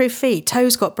 Machetes went through feet.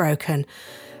 Toes got broken.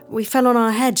 We fell on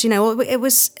our heads. It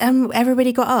was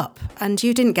everybody got up, and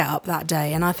you didn't get up that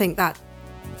day. And I think that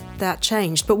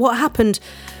changed. But what happened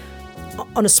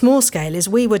on a small scale is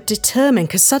we were determined,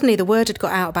 because suddenly the word had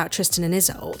got out about Tristan and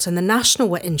Iseult, and the National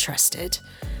were interested.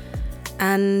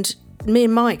 And me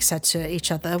and Mike said to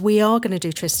each other, we are going to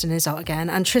do Tristan and Iseult again.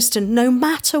 And Tristan, no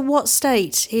matter what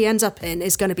state he ends up in,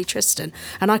 is going to be Tristan.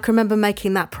 And I can remember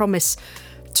making that promise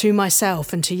to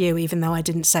myself and to you, even though I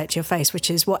didn't say it to your face, which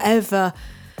is whatever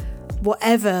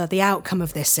the outcome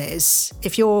of this is,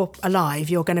 if you're alive,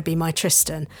 you're going to be my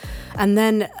Tristan. And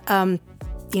then,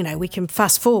 we can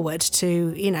fast forward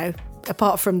to,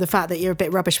 apart from the fact that you're a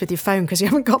bit rubbish with your phone because you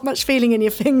haven't got much feeling in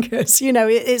your fingers,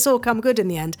 it's all come good in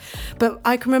the end. But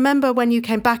I can remember when you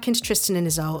came back into Tristan and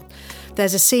Iseult,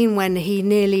 there's a scene when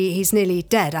he's nearly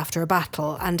dead after a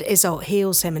battle, and Iseult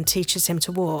heals him and teaches him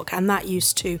to walk, and that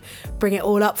used to bring it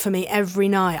all up for me every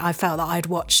night. I felt that I'd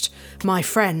watched my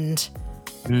friend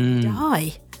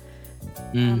die.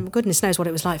 Goodness knows what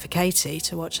it was like for Katie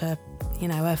to watch her,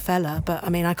 her fella, but I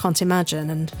mean, I can't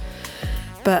imagine.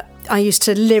 But I used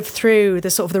to live through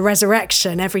the sort of the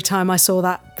resurrection every time I saw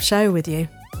that show with you.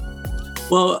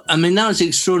 Well, I mean, that was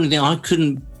extraordinary. I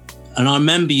couldn't, and I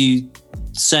remember you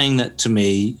saying that to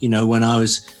me, when I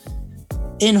was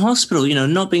in hospital,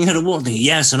 not being able to walk, thinking,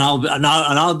 yes, and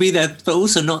I'll be there, but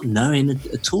also not knowing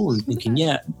at all, thinking,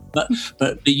 yeah, but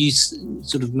you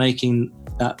sort of making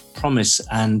that promise,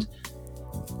 and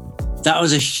that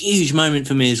was a huge moment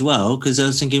for me as well, because I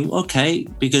was thinking, okay,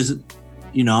 because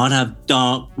I'd have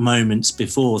dark moments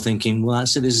before, thinking, well,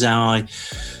 that's it. This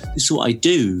is what I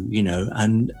do,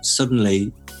 and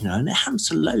suddenly, and it happens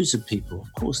to loads of people,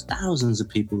 of course, thousands of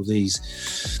people.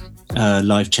 These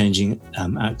life-changing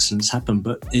accidents happen,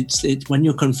 but it's when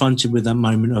you're confronted with that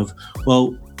moment of,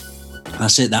 well,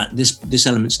 that's it. That this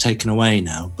element's taken away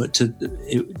now. But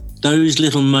those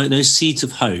little seeds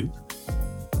of hope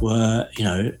were,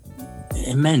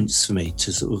 immense for me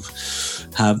to sort of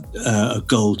have a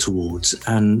goal towards,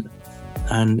 and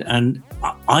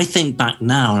I think back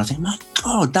now and I think, my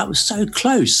God, that was so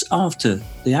close after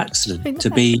the accident to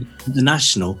be the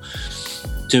National,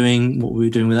 doing what we were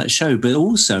doing with that show, but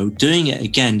also doing it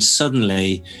again,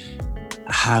 suddenly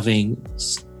having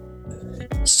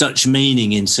such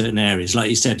meaning in certain areas. Like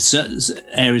you said, certain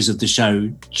areas of the show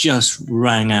just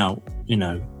rang out,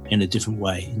 in a different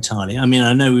way entirely. I mean,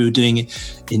 I know we were doing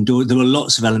it indoors. There were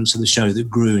lots of elements of the show that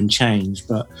grew and changed,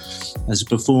 but as a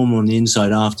performer on the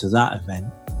inside after that event,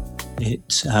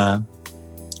 it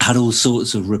had all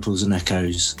sorts of ripples and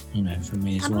echoes, for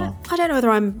me as well. I don't know whether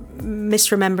I'm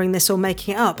misremembering this or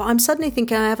making it up, but I'm suddenly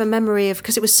thinking I have a memory of,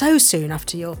 because it was so soon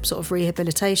after your sort of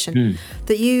rehabilitation,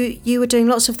 that you were doing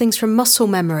lots of things from muscle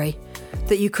memory,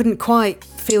 that you couldn't quite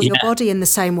feel your body in the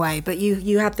same way, but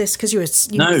you had this, because you were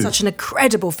such an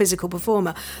incredible physical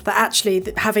performer, that actually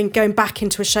going back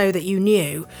into a show that you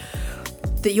knew,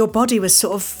 that your body was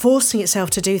sort of forcing itself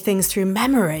to do things through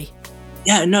memory.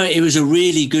 Yeah, no, it was a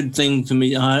really good thing for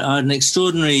me. I had an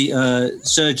extraordinary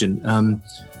surgeon,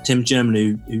 Tim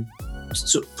German, who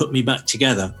sort of put me back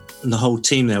together, and the whole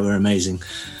team there were amazing.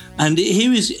 And he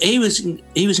was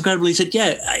incredible. He said,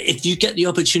 yeah, if you get the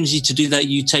opportunity to do that,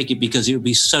 you take it, because it will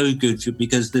be so good for,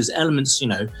 because there's elements,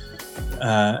 that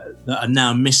are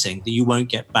now missing that you won't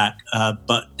get back.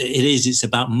 But it's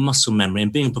about muscle memory,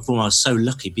 and being a performer, I was so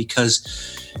lucky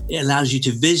because it allows you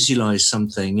to visualize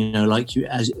something, like you,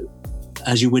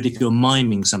 as you would if you're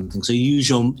miming something. So you use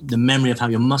the memory of how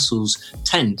your muscles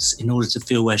tense in order to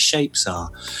feel where shapes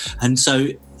are. And so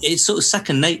it's sort of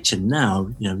second nature now,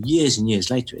 years and years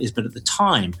later it is, but at the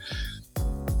time,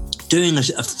 doing a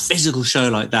physical show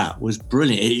like that was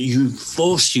brilliant. You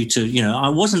forced you to, I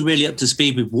wasn't really up to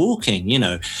speed with walking,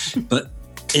 but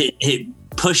it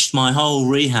pushed my whole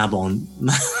rehab on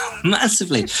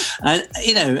massively. And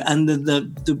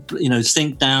the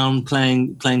sink down,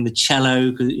 playing the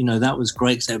cello, that was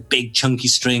great because they were big chunky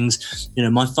strings.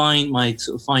 My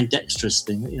sort of fine dexterous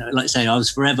thing, like I say, I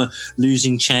was forever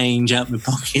losing change out of my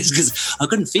pockets because I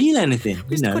couldn't feel anything.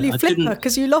 Call you flipper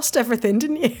because you lost everything,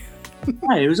 didn't you?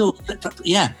 Yeah, it was all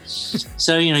yeah.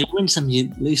 So you win some,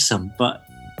 you lose some. But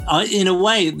in a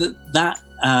way, that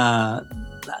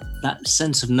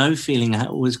sense of no feeling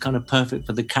was kind of perfect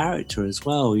for the character as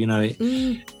well.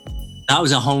 That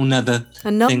was a whole nother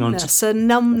thing. A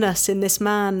numbness in this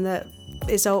man that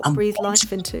Isolde breathed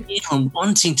life into.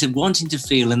 Wanting to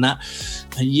feel, and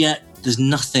yet there's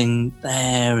nothing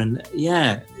there, and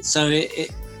so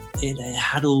it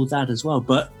had all that as well.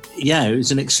 But it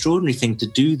was an extraordinary thing to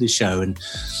do the show, and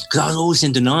because I was always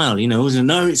in denial, I was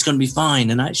no, it's going to be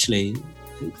fine, and actually,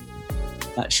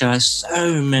 that show has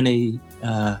so many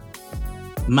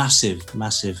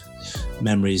massive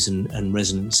memories and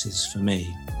resonances for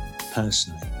me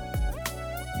personally.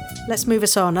 Let's move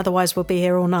us on, otherwise we'll be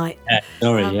here all night.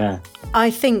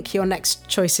 I think your next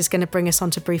choice is going to bring us on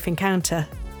to Brief Encounter.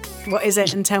 What is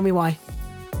it, and tell me why?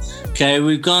 Okay,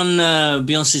 we've gone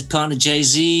Beyonce's partner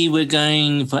Jay-Z. We're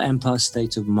going for Empire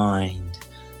State of Mind.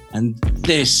 And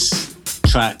this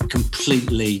track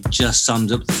completely just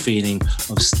sums up the feeling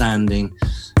of standing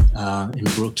in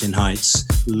Brooklyn Heights,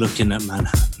 looking at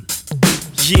Manhattan.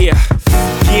 Yeah,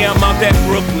 I'm out at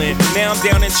Brooklyn. Now I'm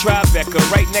down in Tribeca,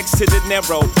 right next to the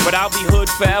Narrow. But I'll be hood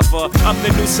forever. I'm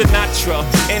the new Sinatra.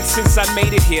 And since I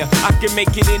made it here, I can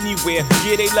make it anywhere.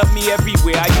 Yeah, they love me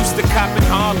everywhere. I used to cop in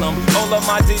Harlem. All of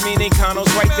my Dominicanos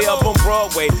right there up on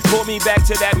Broadway. Pulled me back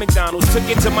to that McDonald's. Took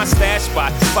it to my stash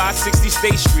spot, 560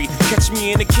 State Street. Catch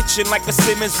me in the kitchen like a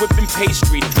Simmons whipping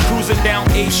pastry. Cruising down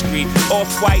A Street,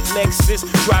 off-white Lexus.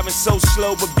 Driving so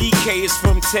slow, but BK is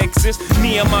from Texas.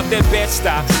 Me, I'm out that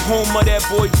Bed-Stuy, home of that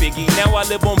boy Biggie. Now I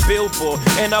live on Billboard,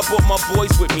 and I brought my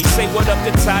boys with me. Say what up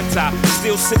to Tata,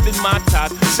 still sipping my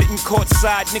ties. Sitting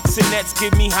courtside, Knicks and Nets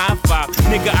give me high five.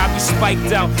 Nigga, I be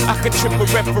spiked out, I could trip a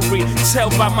referee. Tell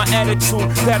by my attitude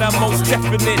that I most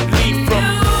definitely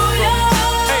from.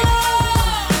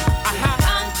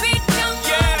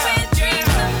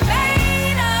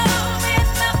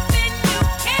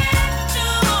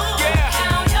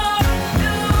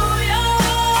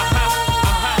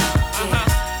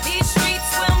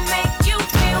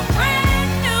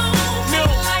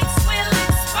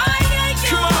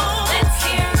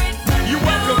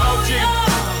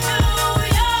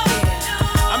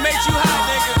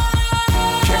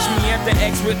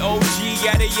 With OG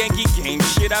at a Yankee game.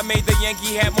 Shit, I made the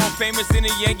Yankee hat more famous than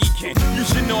a Yankee can. You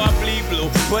should know I bleed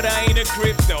blue, but I ain't a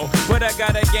crypto. But I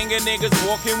got a gang of niggas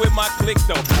walking with my click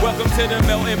though. Welcome to the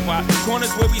melting pot.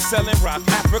 Corners where we selling rock.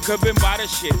 Africa been by the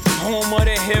shit. Home of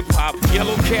the hip hop.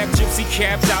 Yellow cap, gypsy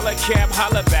cap, dollar cap,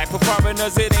 holla back. For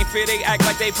foreigners it ain't fair, they act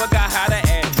like they forgot how to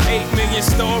act. 8 million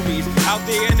stories out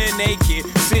there in the naked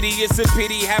city. It's a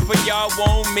pity half of y'all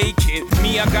won't make it.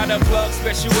 Me, I got a plug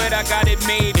special ed, I got it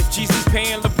made. If Jesus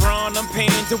paying LeBron, I'm paying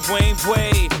Dwayne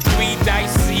Wade. 3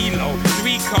 dice CeeLo,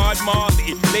 3 card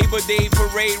Marley. Labor Day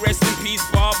parade, rest in peace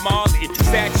Bob Marley.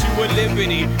 Statue of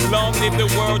Liberty, long live the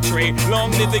World Trade,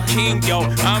 long live the King, yo.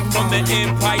 I'm from the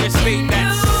Empire State,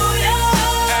 that's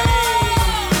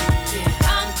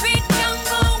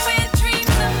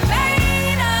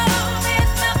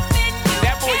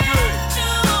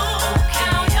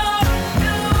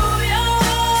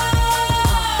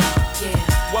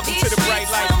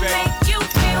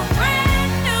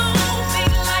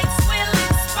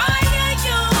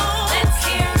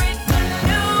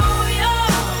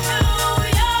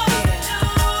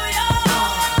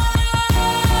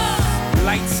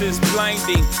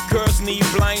blinding. Girls need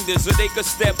blinders so they could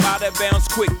step out of bounds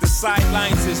quick. The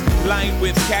sidelines is lined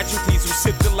with casualties who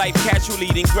sip the life casually,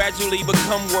 then gradually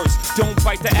become worse. Don't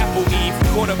bite the apple, Eve.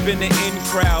 Caught up in the in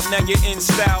crowd. Now you're in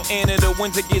style, and in the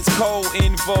winter gets cold.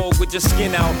 In vogue with your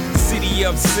skin out. City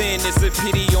of sin, it's a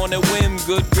pity on a whim.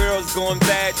 Good girls going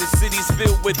bad, the city's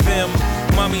filled with them.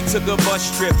 Mommy took a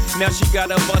bus trip, now she got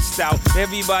a bust out.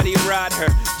 Everybody ride her,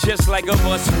 just like a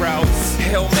bus route.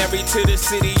 Hail Mary to the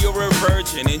city, you're a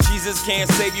virgin. And Jesus can't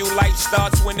save you, life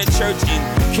starts when the church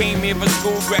in. Came here for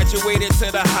school, graduated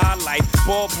to the highlight.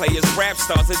 Ball players, rap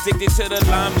stars, addicted to the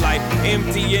limelight.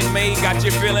 Empty in May, got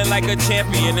you feeling like a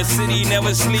champion. The city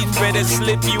never sleeps, better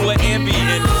slip you an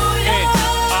ambient.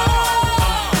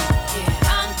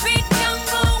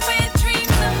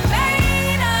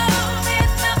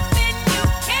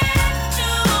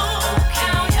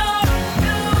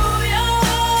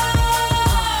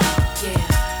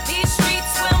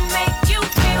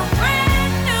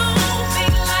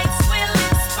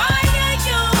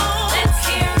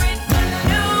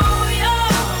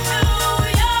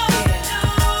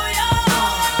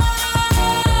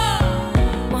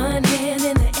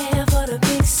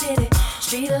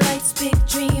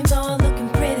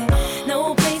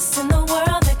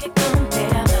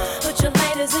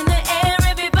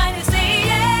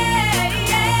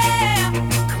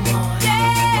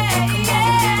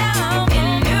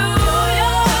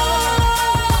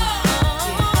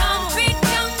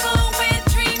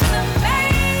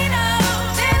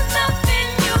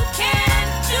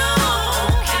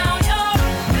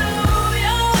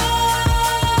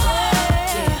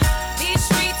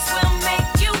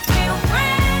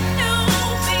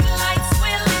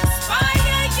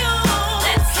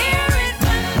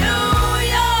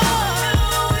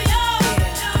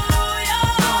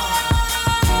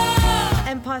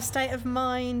 State of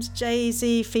Mind,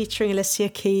 Jay-Z featuring Alicia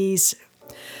Keys.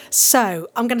 So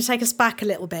I'm going to take us back a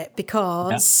little bit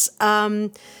because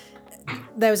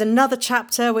there was another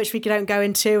chapter which we don't go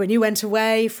into, and you went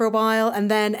away for a while, and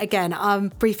then again,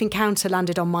 Brief Encounter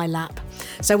landed on my lap.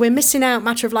 So we're missing out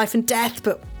Matter of Life and Death,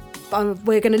 but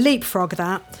we're going to leapfrog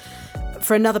that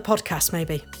for another podcast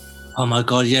maybe. Oh my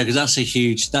God, yeah, because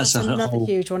that's another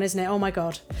huge one, isn't it? Oh my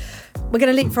God. We're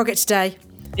going to leapfrog it today.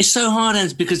 It's so hard,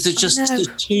 Ens, because there's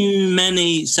too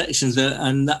many sections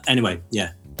anyway,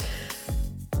 yeah.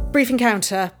 Brief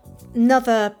Encounter,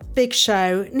 another big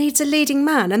show, needs a leading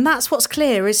man, and that's what's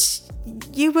clear is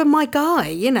you were my guy,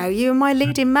 you were my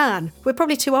leading man. We're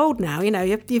probably too old now,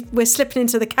 we're slipping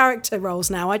into the character roles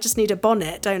now. I just need a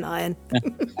bonnet, don't I?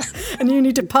 And you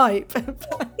need a pipe.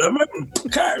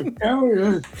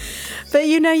 But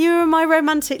you were my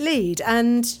romantic lead,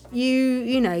 and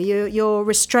your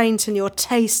restraint and your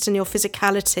taste and your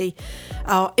physicality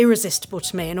are irresistible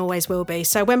to me and always will be.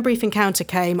 So when Brief Encounter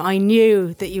came, I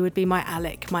knew that you would be my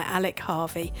Alec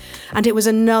Harvey, and it was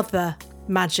another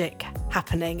magic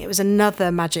happening. It was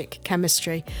another magic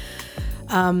chemistry.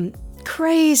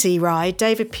 Crazy ride.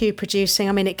 David Pugh producing.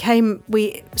 I mean, it came.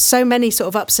 So many sort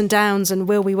of ups and downs, and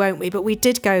will we, won't we? But we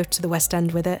did go to the West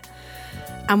End with it,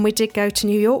 and we did go to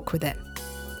New York with it.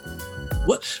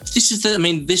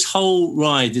 This whole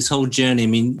ride, this whole journey. I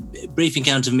mean, Brief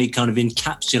Encounter for me kind of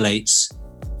encapsulates,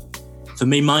 for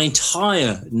me, my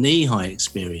entire knee-high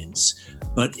experience,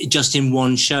 but just in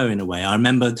one show in a way. I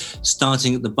remember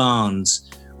starting at the Barnes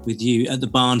with you at the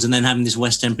Barnes, and then having this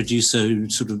West End producer who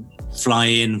sort of fly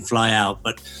in, fly out.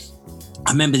 But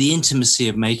I remember the intimacy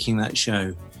of making that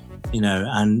show,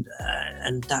 and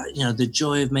that, the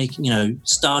joy of making,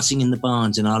 starting in the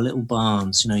Barnes, in our little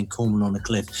Barnes, in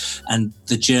Cornwall-on-a-Cliff, and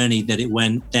the journey that it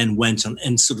went on,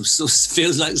 and sort of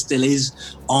feels like still is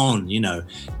on,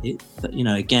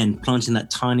 again, planting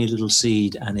that tiny little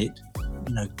seed, and it,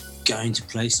 going to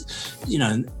places,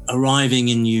 arriving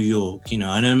in New York,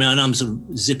 I know I'm sort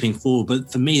of zipping forward,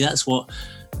 but for me, that's what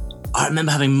I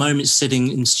remember having moments sitting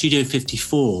in Studio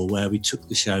 54 where we took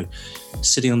the show,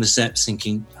 sitting on the steps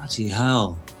thinking, bloody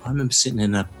hell, I remember sitting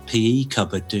in a PE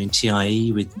cupboard doing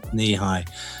TIE with Knee High,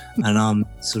 and I'm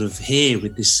sort of here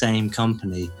with this same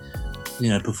company,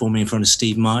 performing in front of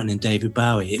Steve Martin and David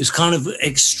Bowie. It was kind of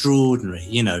extraordinary,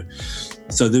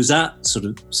 So there's that sort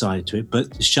of side to it,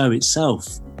 but the show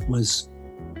itself was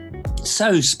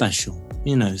so special,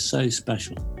 so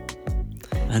special.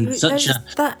 And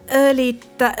that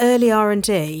early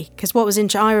R&D,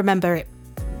 because I remember it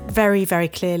very, very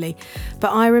clearly,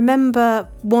 but I remember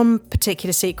one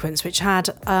particular sequence which had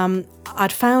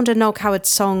I'd found a Noel Coward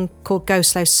song called Go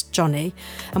Slow Johnny,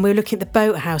 and we were looking at the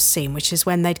boathouse scene, which is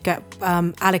when they'd get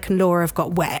Alec and Laura have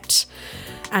got wet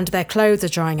and their clothes are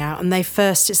drying out, and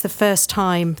it's the first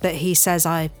time that he says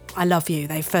I love you.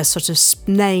 They first sort of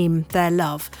name their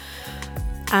love,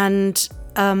 and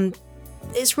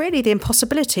it's really the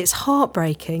impossibility. It's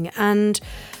heartbreaking. And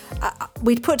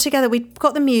we'd got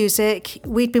the music,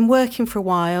 we'd been working for a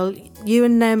while. You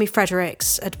and Naomi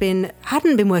Fredericks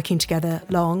hadn't been working together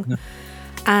long. No.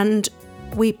 And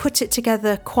we put it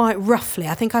together quite roughly.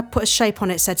 I think I put a shape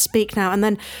on it, said speak now, and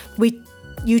then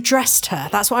you dressed her.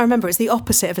 That's what I remember. It's the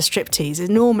opposite of a striptease.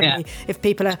 Normally, if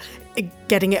people are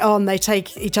getting it on, they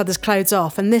take each other's clothes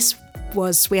off. And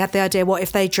we had the idea, what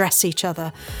if they dress each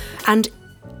other? And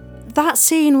that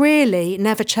scene really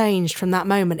never changed from that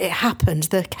moment. It happened.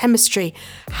 The chemistry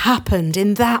happened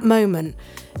in that moment,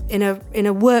 in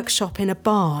a workshop, in a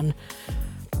barn.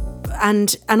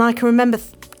 And I can remember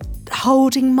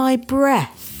holding my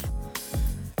breath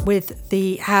with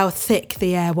how thick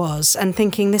the air was, and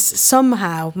thinking, this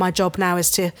somehow my job now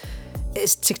is to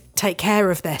take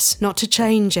care of this, not to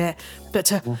change it, but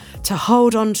to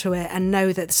hold on to it and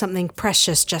know that something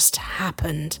precious just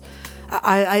happened.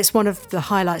 It's one of the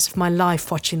highlights of my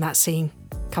life, watching that scene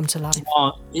come to life.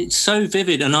 It's so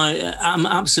vivid, and I'm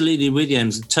absolutely with you,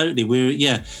 Ems, totally.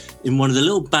 We're in one of the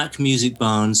little back music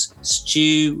barns.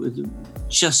 Stu,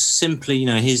 just simply,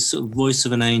 his sort of voice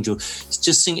of an angel. It's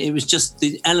just singing. It was just,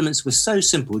 the elements were so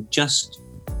simple. Just,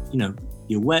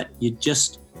 you're wet. You're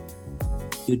just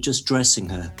dressing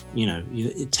her.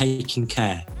 You're taking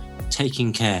care,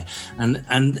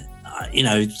 and.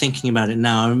 Thinking about it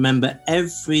now, I remember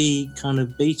every kind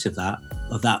of beat of that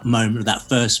moment, of that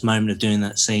first moment of doing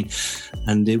that scene,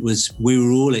 and we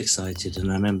were all excited, and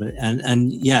I remember,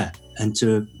 and to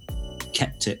have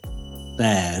kept it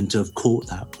there and to have caught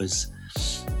that was,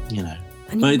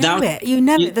 And you know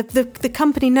it. The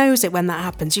company knows it when that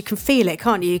happens. You can feel it,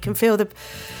 can't you? You can feel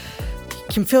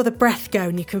the breath go,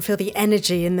 and you can feel the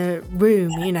energy in the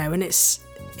room, and it's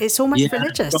it's almost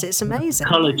religious. It's amazing.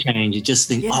 Color change. You just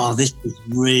think, oh, this is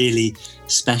really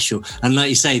special. And like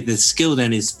you say, the skill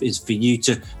then is for you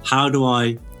to, how do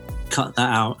I cut that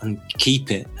out and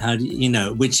keep it? How do you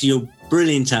know, which you're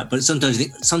brilliant at, but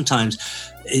sometimes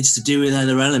it's to do with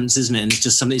other elements, isn't it? And it's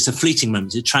just something, it's a fleeting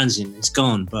moment, it's transient, it's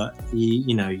gone. But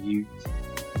you know,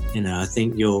 I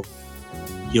think your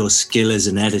skill as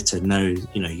an editor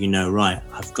right,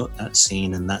 I've got that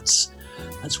scene and that's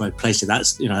where I place it.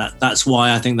 That's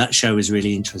why I think that show is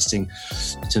really interesting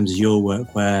in terms of your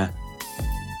work, where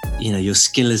your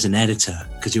skill as an editor,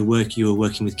 because you were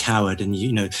working with Coward, and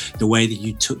the way that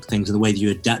you took things and the way that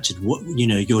you adapted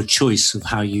your choice of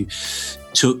how you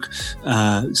took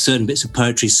certain bits of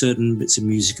poetry, certain bits of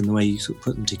music, and the way you sort of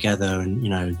put them together, and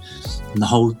and the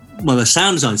whole the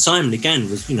sound design. Simon again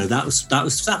was that was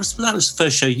the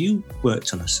first show you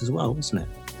worked on us as well, wasn't it?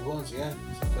 It was, yeah. It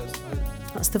was the first time.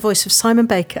 That's the voice of Simon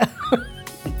Baker.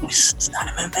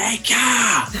 Simon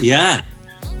Baker. Yeah.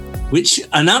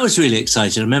 And that was really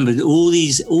exciting. I remember all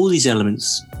these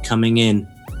elements coming in.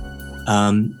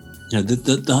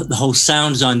 The whole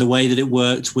sound design, the way that it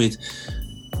worked with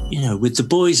the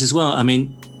boys as well. I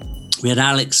mean, we had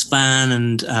Alex Van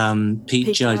and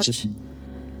Pete Judge.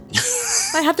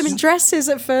 I had them in dresses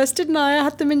at first, didn't I? I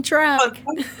had them in drag.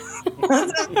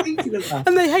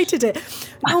 And they hated it.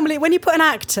 Normally, when you put an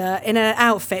actor in an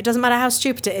outfit, it doesn't matter how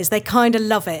stupid it is, they kind of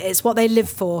love it. It's what they live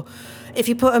for. If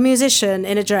you put a musician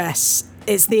in a dress,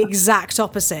 it's the exact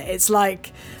opposite. It's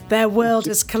like their world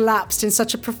has collapsed in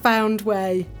such a profound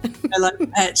way. They're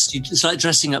like pets. It's like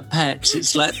dressing up pets.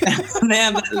 It's like they have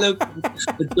that look,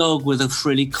 the dog with a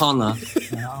frilly collar.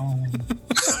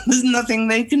 There's nothing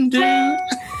they can do.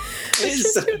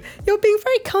 You're being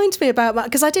very kind to me about that,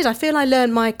 because I feel I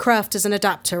learned my craft as an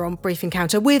adapter on Brief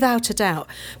Encounter, without a doubt.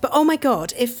 But oh my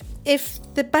God, if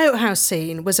the boathouse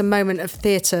scene was a moment of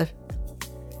theatre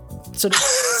sort of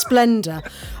splendour,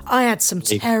 I had some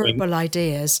terrible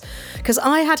ideas, because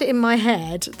I had it in my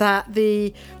head that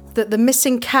the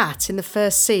missing cat in the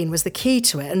first scene was the key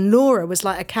to it, and Laura was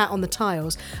like a cat on the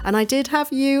tiles, and I did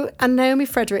have you and Naomi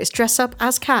Fredericks dress up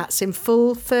as cats in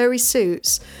full furry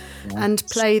suits and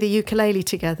play the ukulele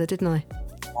together, didn't I?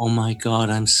 Oh my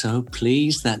God, I'm so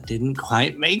pleased that didn't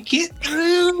quite make it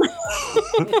through.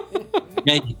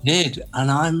 Yeah, you did.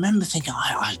 And I remember thinking,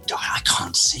 I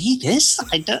can't see this.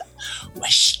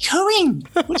 Where's she going?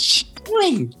 What's she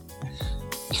doing?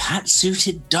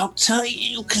 Cat-suited doctor,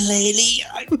 ukulele.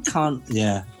 I can't,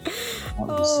 yeah.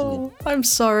 Oh, I'm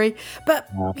sorry. But,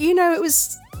 it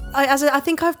was...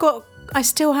 I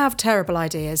still have terrible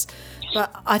ideas,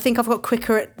 but I think I've got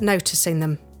quicker at noticing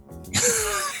them.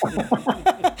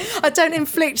 I don't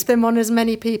inflict them on as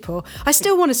many people. I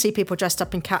still want to see people dressed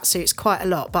up in cat suits quite a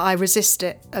lot, but I resist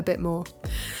it a bit more.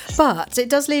 But it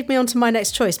does lead me on to my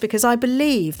next choice, because I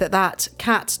believe that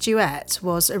cat duet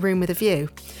was A Room with a View,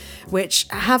 which,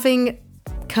 having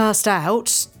cast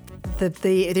out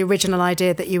the original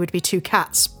idea that you would be two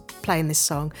cats playing this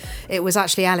song, it was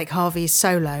actually Alec Harvey's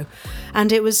solo,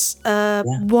 and it was a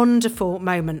wonderful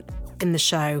moment in the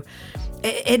show.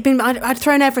 I'd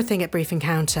thrown everything at Brief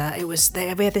Encounter.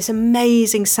 We had this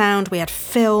amazing sound. We had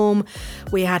film.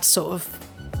 We had sort of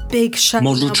big show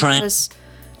Model train.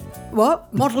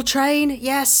 What? Model train?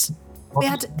 Yes. We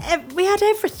had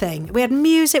everything. We had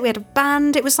music. We had a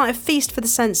band. It was like a feast for the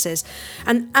senses.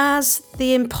 And as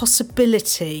the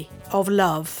impossibility of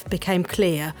love became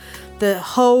clear, the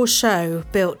whole show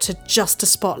built to just a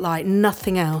spotlight,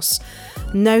 nothing else.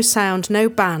 No sound, no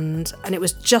band, and it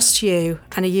was just you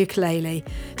and a ukulele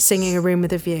singing A Room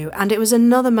with a View. And it was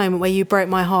another moment where you broke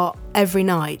my heart every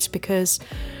night, because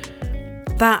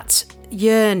that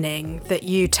yearning that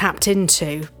you tapped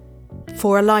into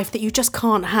for a life that you just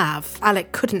can't have.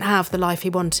 Alec couldn't have the life he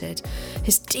wanted.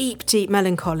 His deep, deep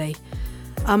melancholy.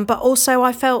 But also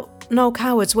I felt Noel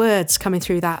Coward's words coming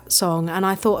through that song, and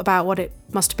I thought about what it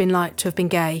must have been like to have been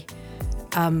gay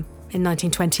in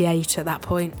 1928 at that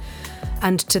point.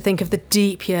 And to think of the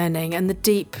deep yearning and the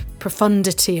deep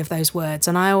profundity of those words.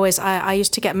 And I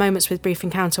used to get moments with Brief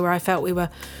Encounter where I felt we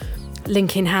were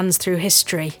linking hands through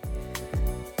history.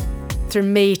 Through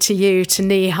me to you, to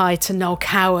Knee-High, to Noel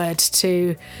Coward,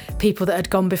 to people that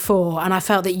had gone before. And I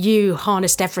felt that you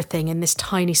harnessed everything in this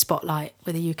tiny spotlight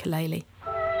with a ukulele.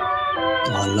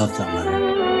 Oh, I love that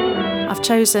moment. I've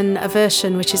chosen a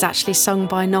version which is actually sung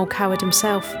by Noel Coward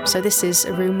himself. So this is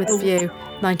A Room with a View,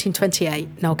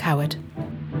 1928, Noel Coward.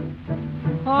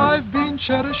 I've been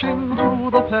cherishing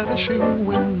through the perishing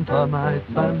winter nights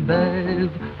and days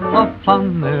a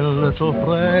funny little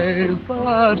phrase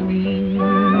that means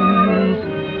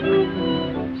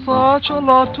such a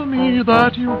lot to me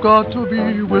that you've got to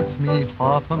be with me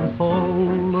heart and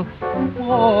soul.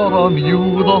 For on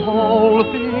you the whole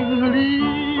thing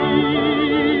leans.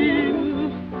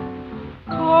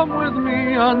 Come with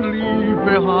me and leave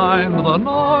behind the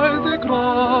noisy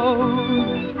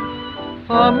crowds.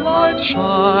 Sunlight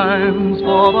shines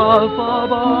for us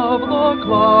above the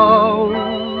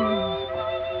clouds.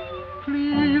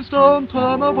 Please don't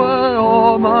turn away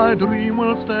or my dream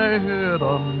will stay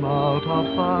hidden out of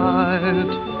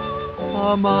sight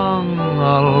among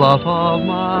a lot of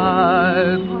my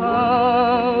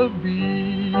dreams.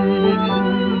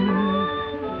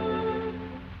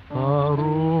 A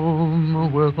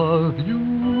room with a view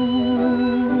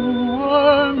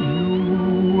and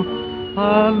you,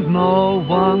 and no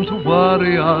one to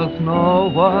worry us, no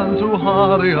one to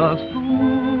hurry us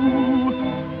through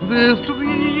this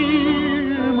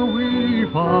dream we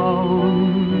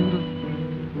found.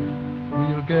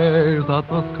 We'll gaze at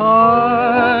the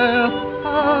sky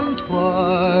and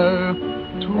try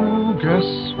to guess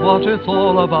what it's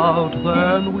all about,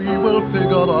 then we will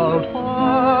figure out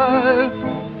why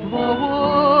the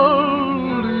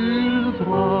world is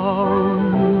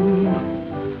round.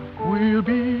 We'll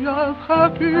be as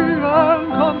happy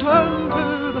and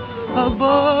contented as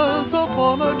birds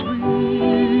upon a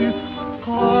tree,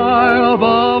 high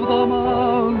above the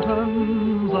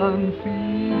mountains and sea.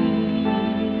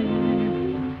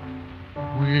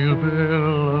 We'll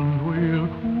build and we'll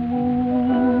coo,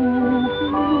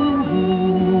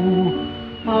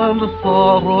 and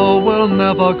sorrow will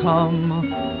never come,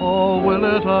 or will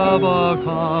it ever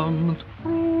come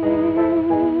true?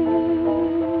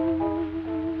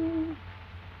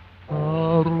 A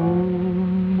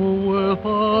room with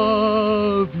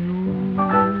a view,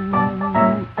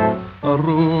 a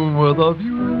room with a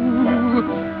view,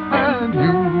 and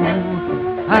you,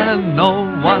 and no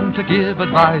one to give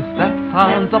advice. That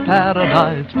sounds a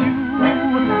paradise you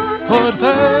could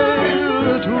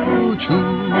fail to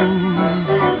choose.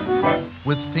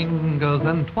 With fingers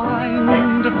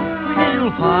entwined,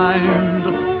 we'll find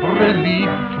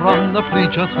relief from the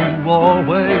preachers who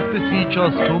always beseech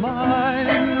us to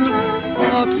mind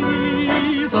a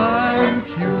peace and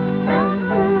cure.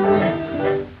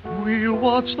 We'll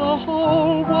watch the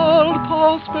whole world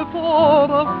pass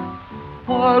before us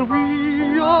while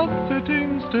we are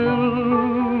sitting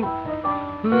still,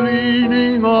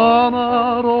 leaning on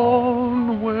our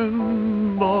own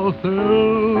windowsill.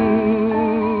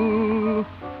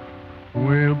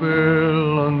 We'll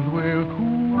build and we'll coo,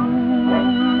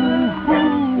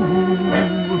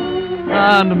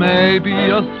 and maybe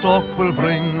a stork will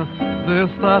bring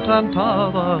this, that, and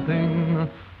t'other thing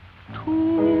too.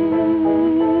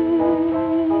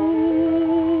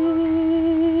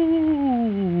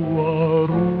 A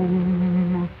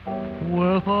room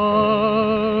with a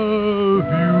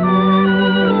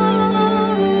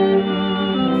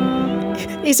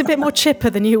view. He's a bit more chipper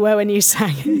than you were when you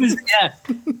sang. Yeah,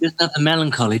 he doesn't have the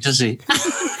melancholy, does he?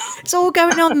 It's all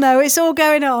going on, though. It's all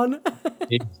going on.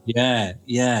 Yeah,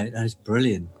 that's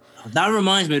brilliant. That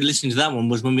reminds me of listening to that one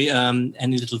was when we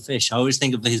Any Little Fish. I always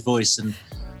think of his voice, and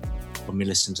when we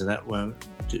listen to that, well,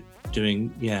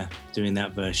 doing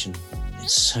that version,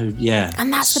 it's so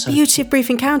And that's the beauty of Brief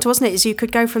Encounter, wasn't it? Is you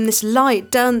could go from this light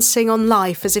dancing on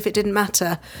life as if it didn't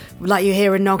matter, like you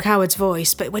hear in Noel Coward's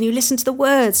voice, but when you listen to the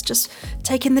words, just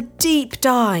taking the deep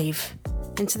dive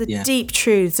into the deep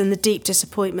truths and the deep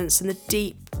disappointments and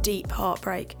the deep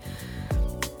heartbreak.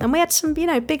 And we had some,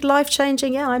 big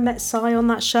life-changing. Yeah, I met Si on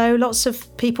that show. Lots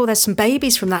of people. There's some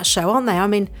babies from that show, aren't they? I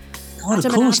mean,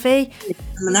 Adam and Avi.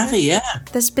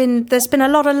 There's been a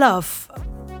lot of love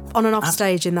on and off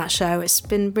stage in that show. It's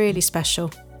been really special.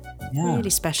 Yeah. Really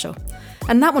special.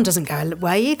 And that one doesn't go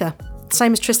away either.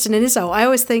 Same as Tristan and Izzo. I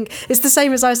always think it's the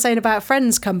same as I was saying about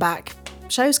Friends come back.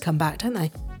 Shows come back, don't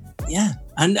they? Yeah.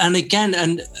 And again,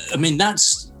 and I mean,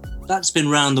 that's been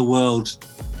round the world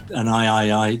and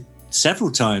I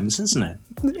several times, hasn't it?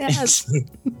 Yes.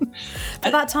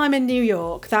 But that time in New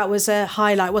York, that was a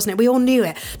highlight, wasn't it? We all knew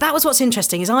it. That was what's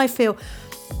interesting, is I feel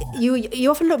you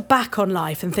often look back on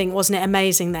life and think, wasn't it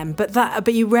amazing then?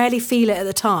 But you rarely feel it at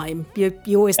the time. You're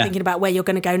always thinking about where you're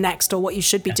going to go next, or what you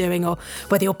should be doing, or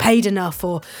whether you're paid enough,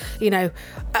 or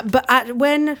But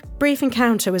when Brief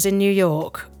Encounter was in New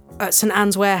York at St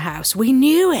Anne's Warehouse, we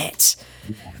knew it.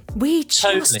 We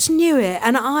just knew it,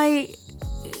 and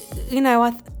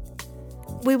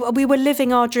we were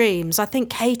living our dreams. I think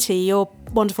Katie, your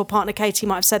wonderful partner Katie,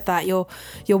 might have said that you're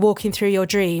walking through your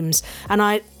dreams,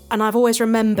 and and I've always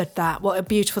remembered that. What a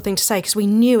beautiful thing to say, because we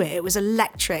knew it. It was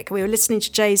electric. We were listening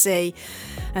to Jay-Z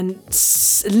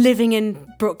and living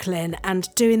in Brooklyn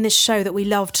and doing this show that we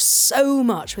loved so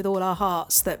much with all our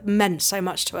hearts, that meant so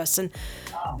much to us. And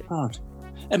oh God,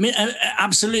 I mean,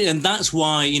 absolutely, and that's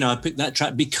why I picked that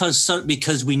track,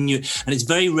 because we knew. And it's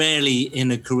very rarely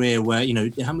in a career where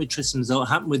it happened with Tristan's, it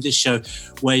happened with this show,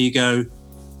 where you go,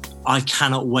 I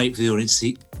cannot wait for the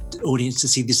audience to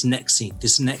see this next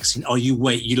scene. Oh, you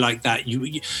wait, you like that? You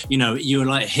were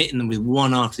like hitting them with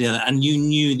one after the other, and you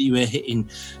knew that you were hitting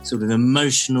sort of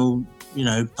emotional,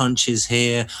 punches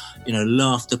here,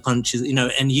 laughter punches,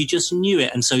 and you just knew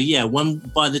it. And so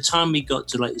by the time we got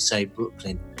to, like you say,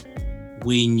 Brooklyn,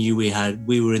 we knew we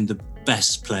were in the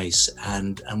best place,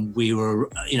 and we were,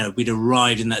 we'd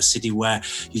arrived in that city where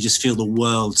you just feel the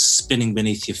world spinning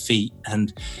beneath your feet,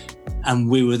 and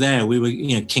we were there. We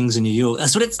were, kings of New York.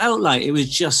 That's what it felt like. It was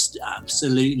just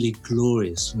absolutely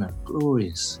glorious,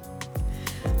 glorious.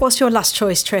 What's your last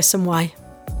choice, Tris, and why?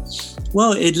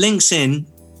 Well, it links in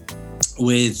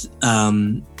with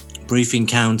Brief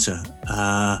Encounter,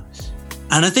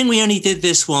 and I think we only did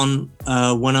this one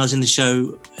when I was in the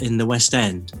show in the West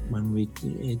End, when we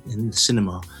in the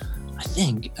cinema, I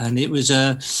think, and it was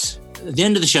at the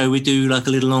end of the show we do like a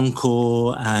little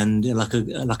encore and like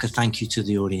a thank you to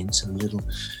the audience, and a little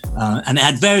and it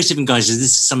had various different guys. This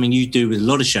is something you do with a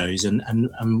lot of shows, and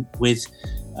with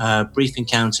Brief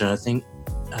Encounter, I think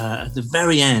at the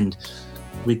very end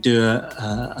we do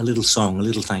a little song, a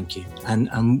little thank you,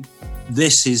 and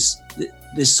this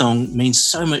song means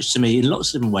so much to me in lots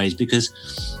of different ways, because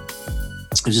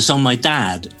it was a song my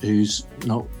dad, who's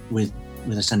not with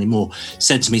us anymore,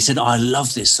 said to me, oh, I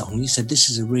love this song. He said, this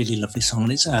is a really lovely song.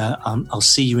 And it's I'll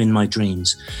See You in My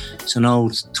Dreams. It's an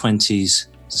old 20s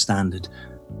standard.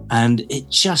 And it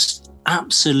just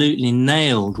absolutely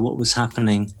nailed what was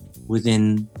happening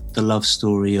within the love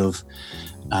story of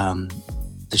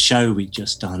the show we'd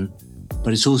just done.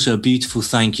 But it's also a beautiful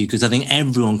thank you, because I think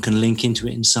everyone can link into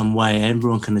it in some way.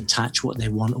 Everyone can attach what they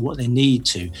want or what they need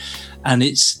to. And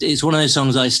it's one of those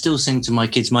songs that I still sing to my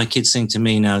kids. My kids sing to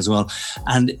me now as well.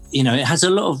 And, it has a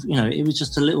lot of, it was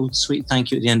just a little sweet thank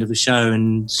you at the end of the show.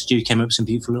 And Stu came up with some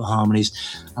beautiful little harmonies.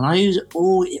 And it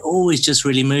always just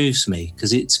really moves me,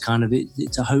 because it's kind of,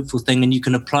 it's a hopeful thing, and you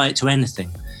can apply it to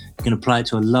anything. You can apply it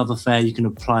to a love affair. You can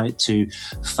apply it to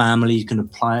family. You can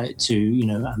apply it to,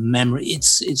 a memory.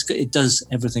 It does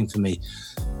everything for me.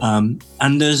 And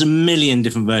there's a million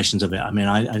different versions of it. I mean,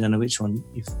 I don't know which one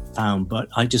you've found, but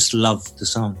I just love the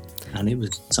song. And it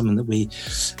was something that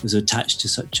was attached to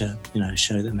such a,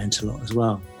 show that meant a lot as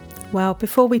well. Well,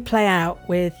 before we play out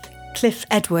with Cliff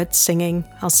Edwards singing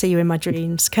I'll See You in My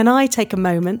Dreams, can I take a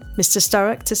moment, Mr.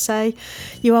 Sturrock, to say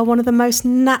you are one of the most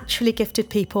naturally gifted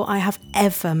people I have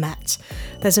ever met.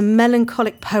 There's a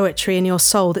melancholic poetry in your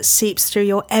soul that seeps through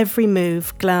your every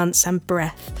move, glance and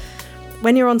breath.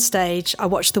 When you're on stage, I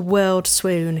watch the world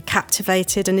swoon,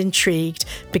 captivated and intrigued,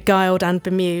 beguiled and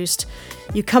bemused.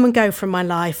 You come and go from my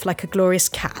life like a glorious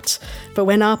cat, but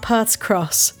when our paths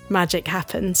cross, magic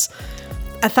happens.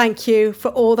 I thank you for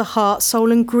all the heart,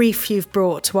 soul and grief you've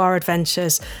brought to our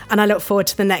adventures, and I look forward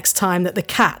to the next time that the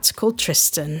cat called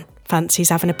Tristan fancies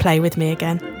having a play with me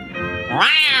again.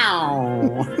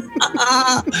 Wow!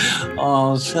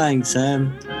 Oh, thanks,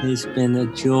 Sam. It's been a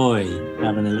joy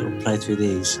having a little play through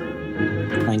these.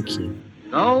 Thank you.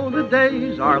 Though the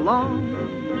days are long,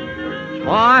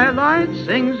 twilight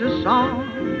sings a song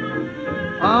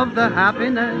of the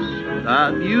happiness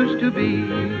that used to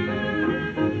be.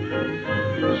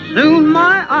 Soon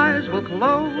my eyes will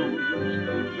close,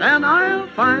 then I'll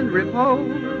find repose,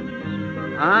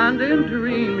 and in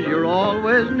dreams you're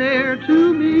always near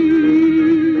to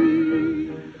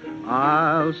me.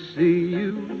 I'll see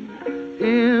you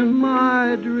in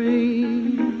my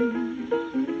dreams,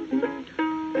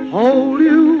 hold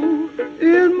you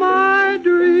in my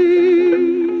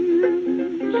dreams.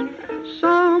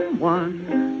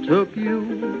 Someone took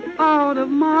you out of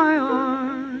my arms.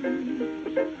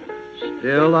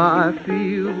 Still I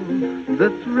feel the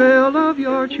thrill of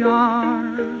your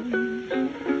charms,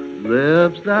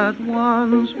 lips that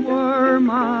once were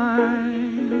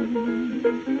mine,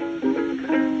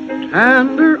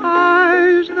 tender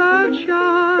eyes that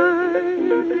shine,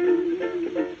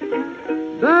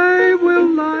 they will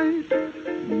light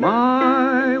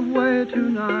my way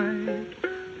tonight.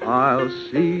 I'll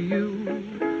see you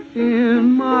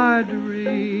in my dreams.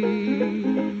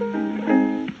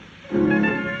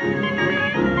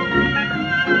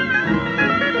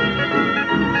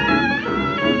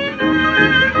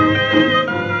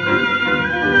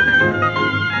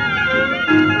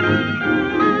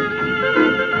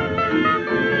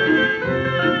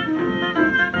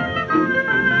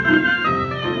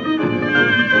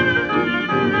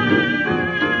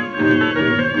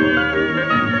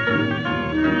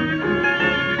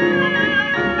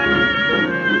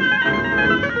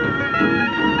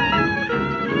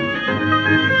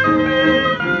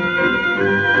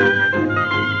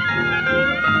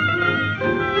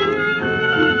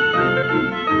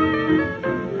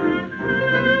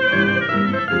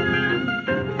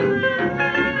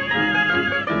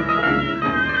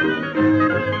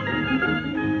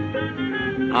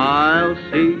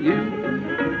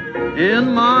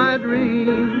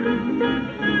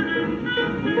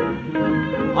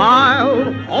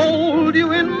 I'll hold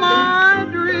you in my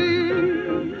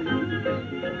dreams.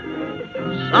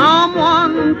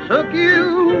 Someone took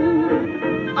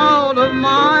you out of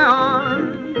my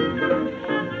arms.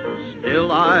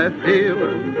 Still I feel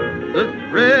the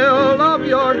thrill of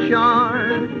your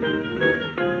charm.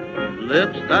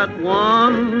 Lips that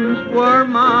once were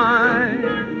mine.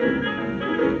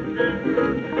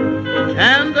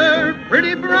 Tender,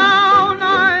 pretty brown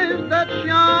eyes that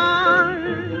shine.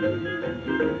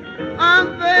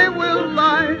 And they will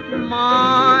light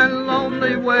my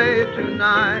lonely way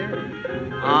tonight.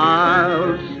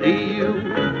 I'll see you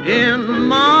in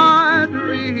my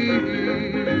dreams.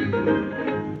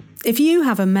 If you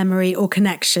have a memory or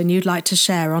connection you'd like to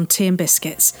share on Tea and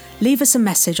Biscuits, leave us a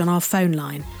message on our phone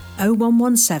line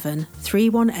 0117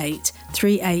 318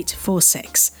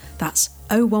 3846. That's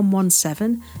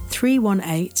 0117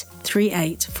 318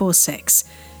 3846.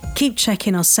 Keep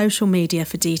checking our social media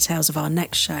for details of our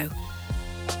next show.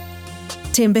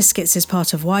 Tea and Biscuits is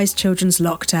part of Wise Children's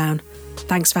Lockdown.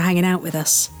 Thanks for hanging out with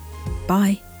us.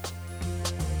 Bye.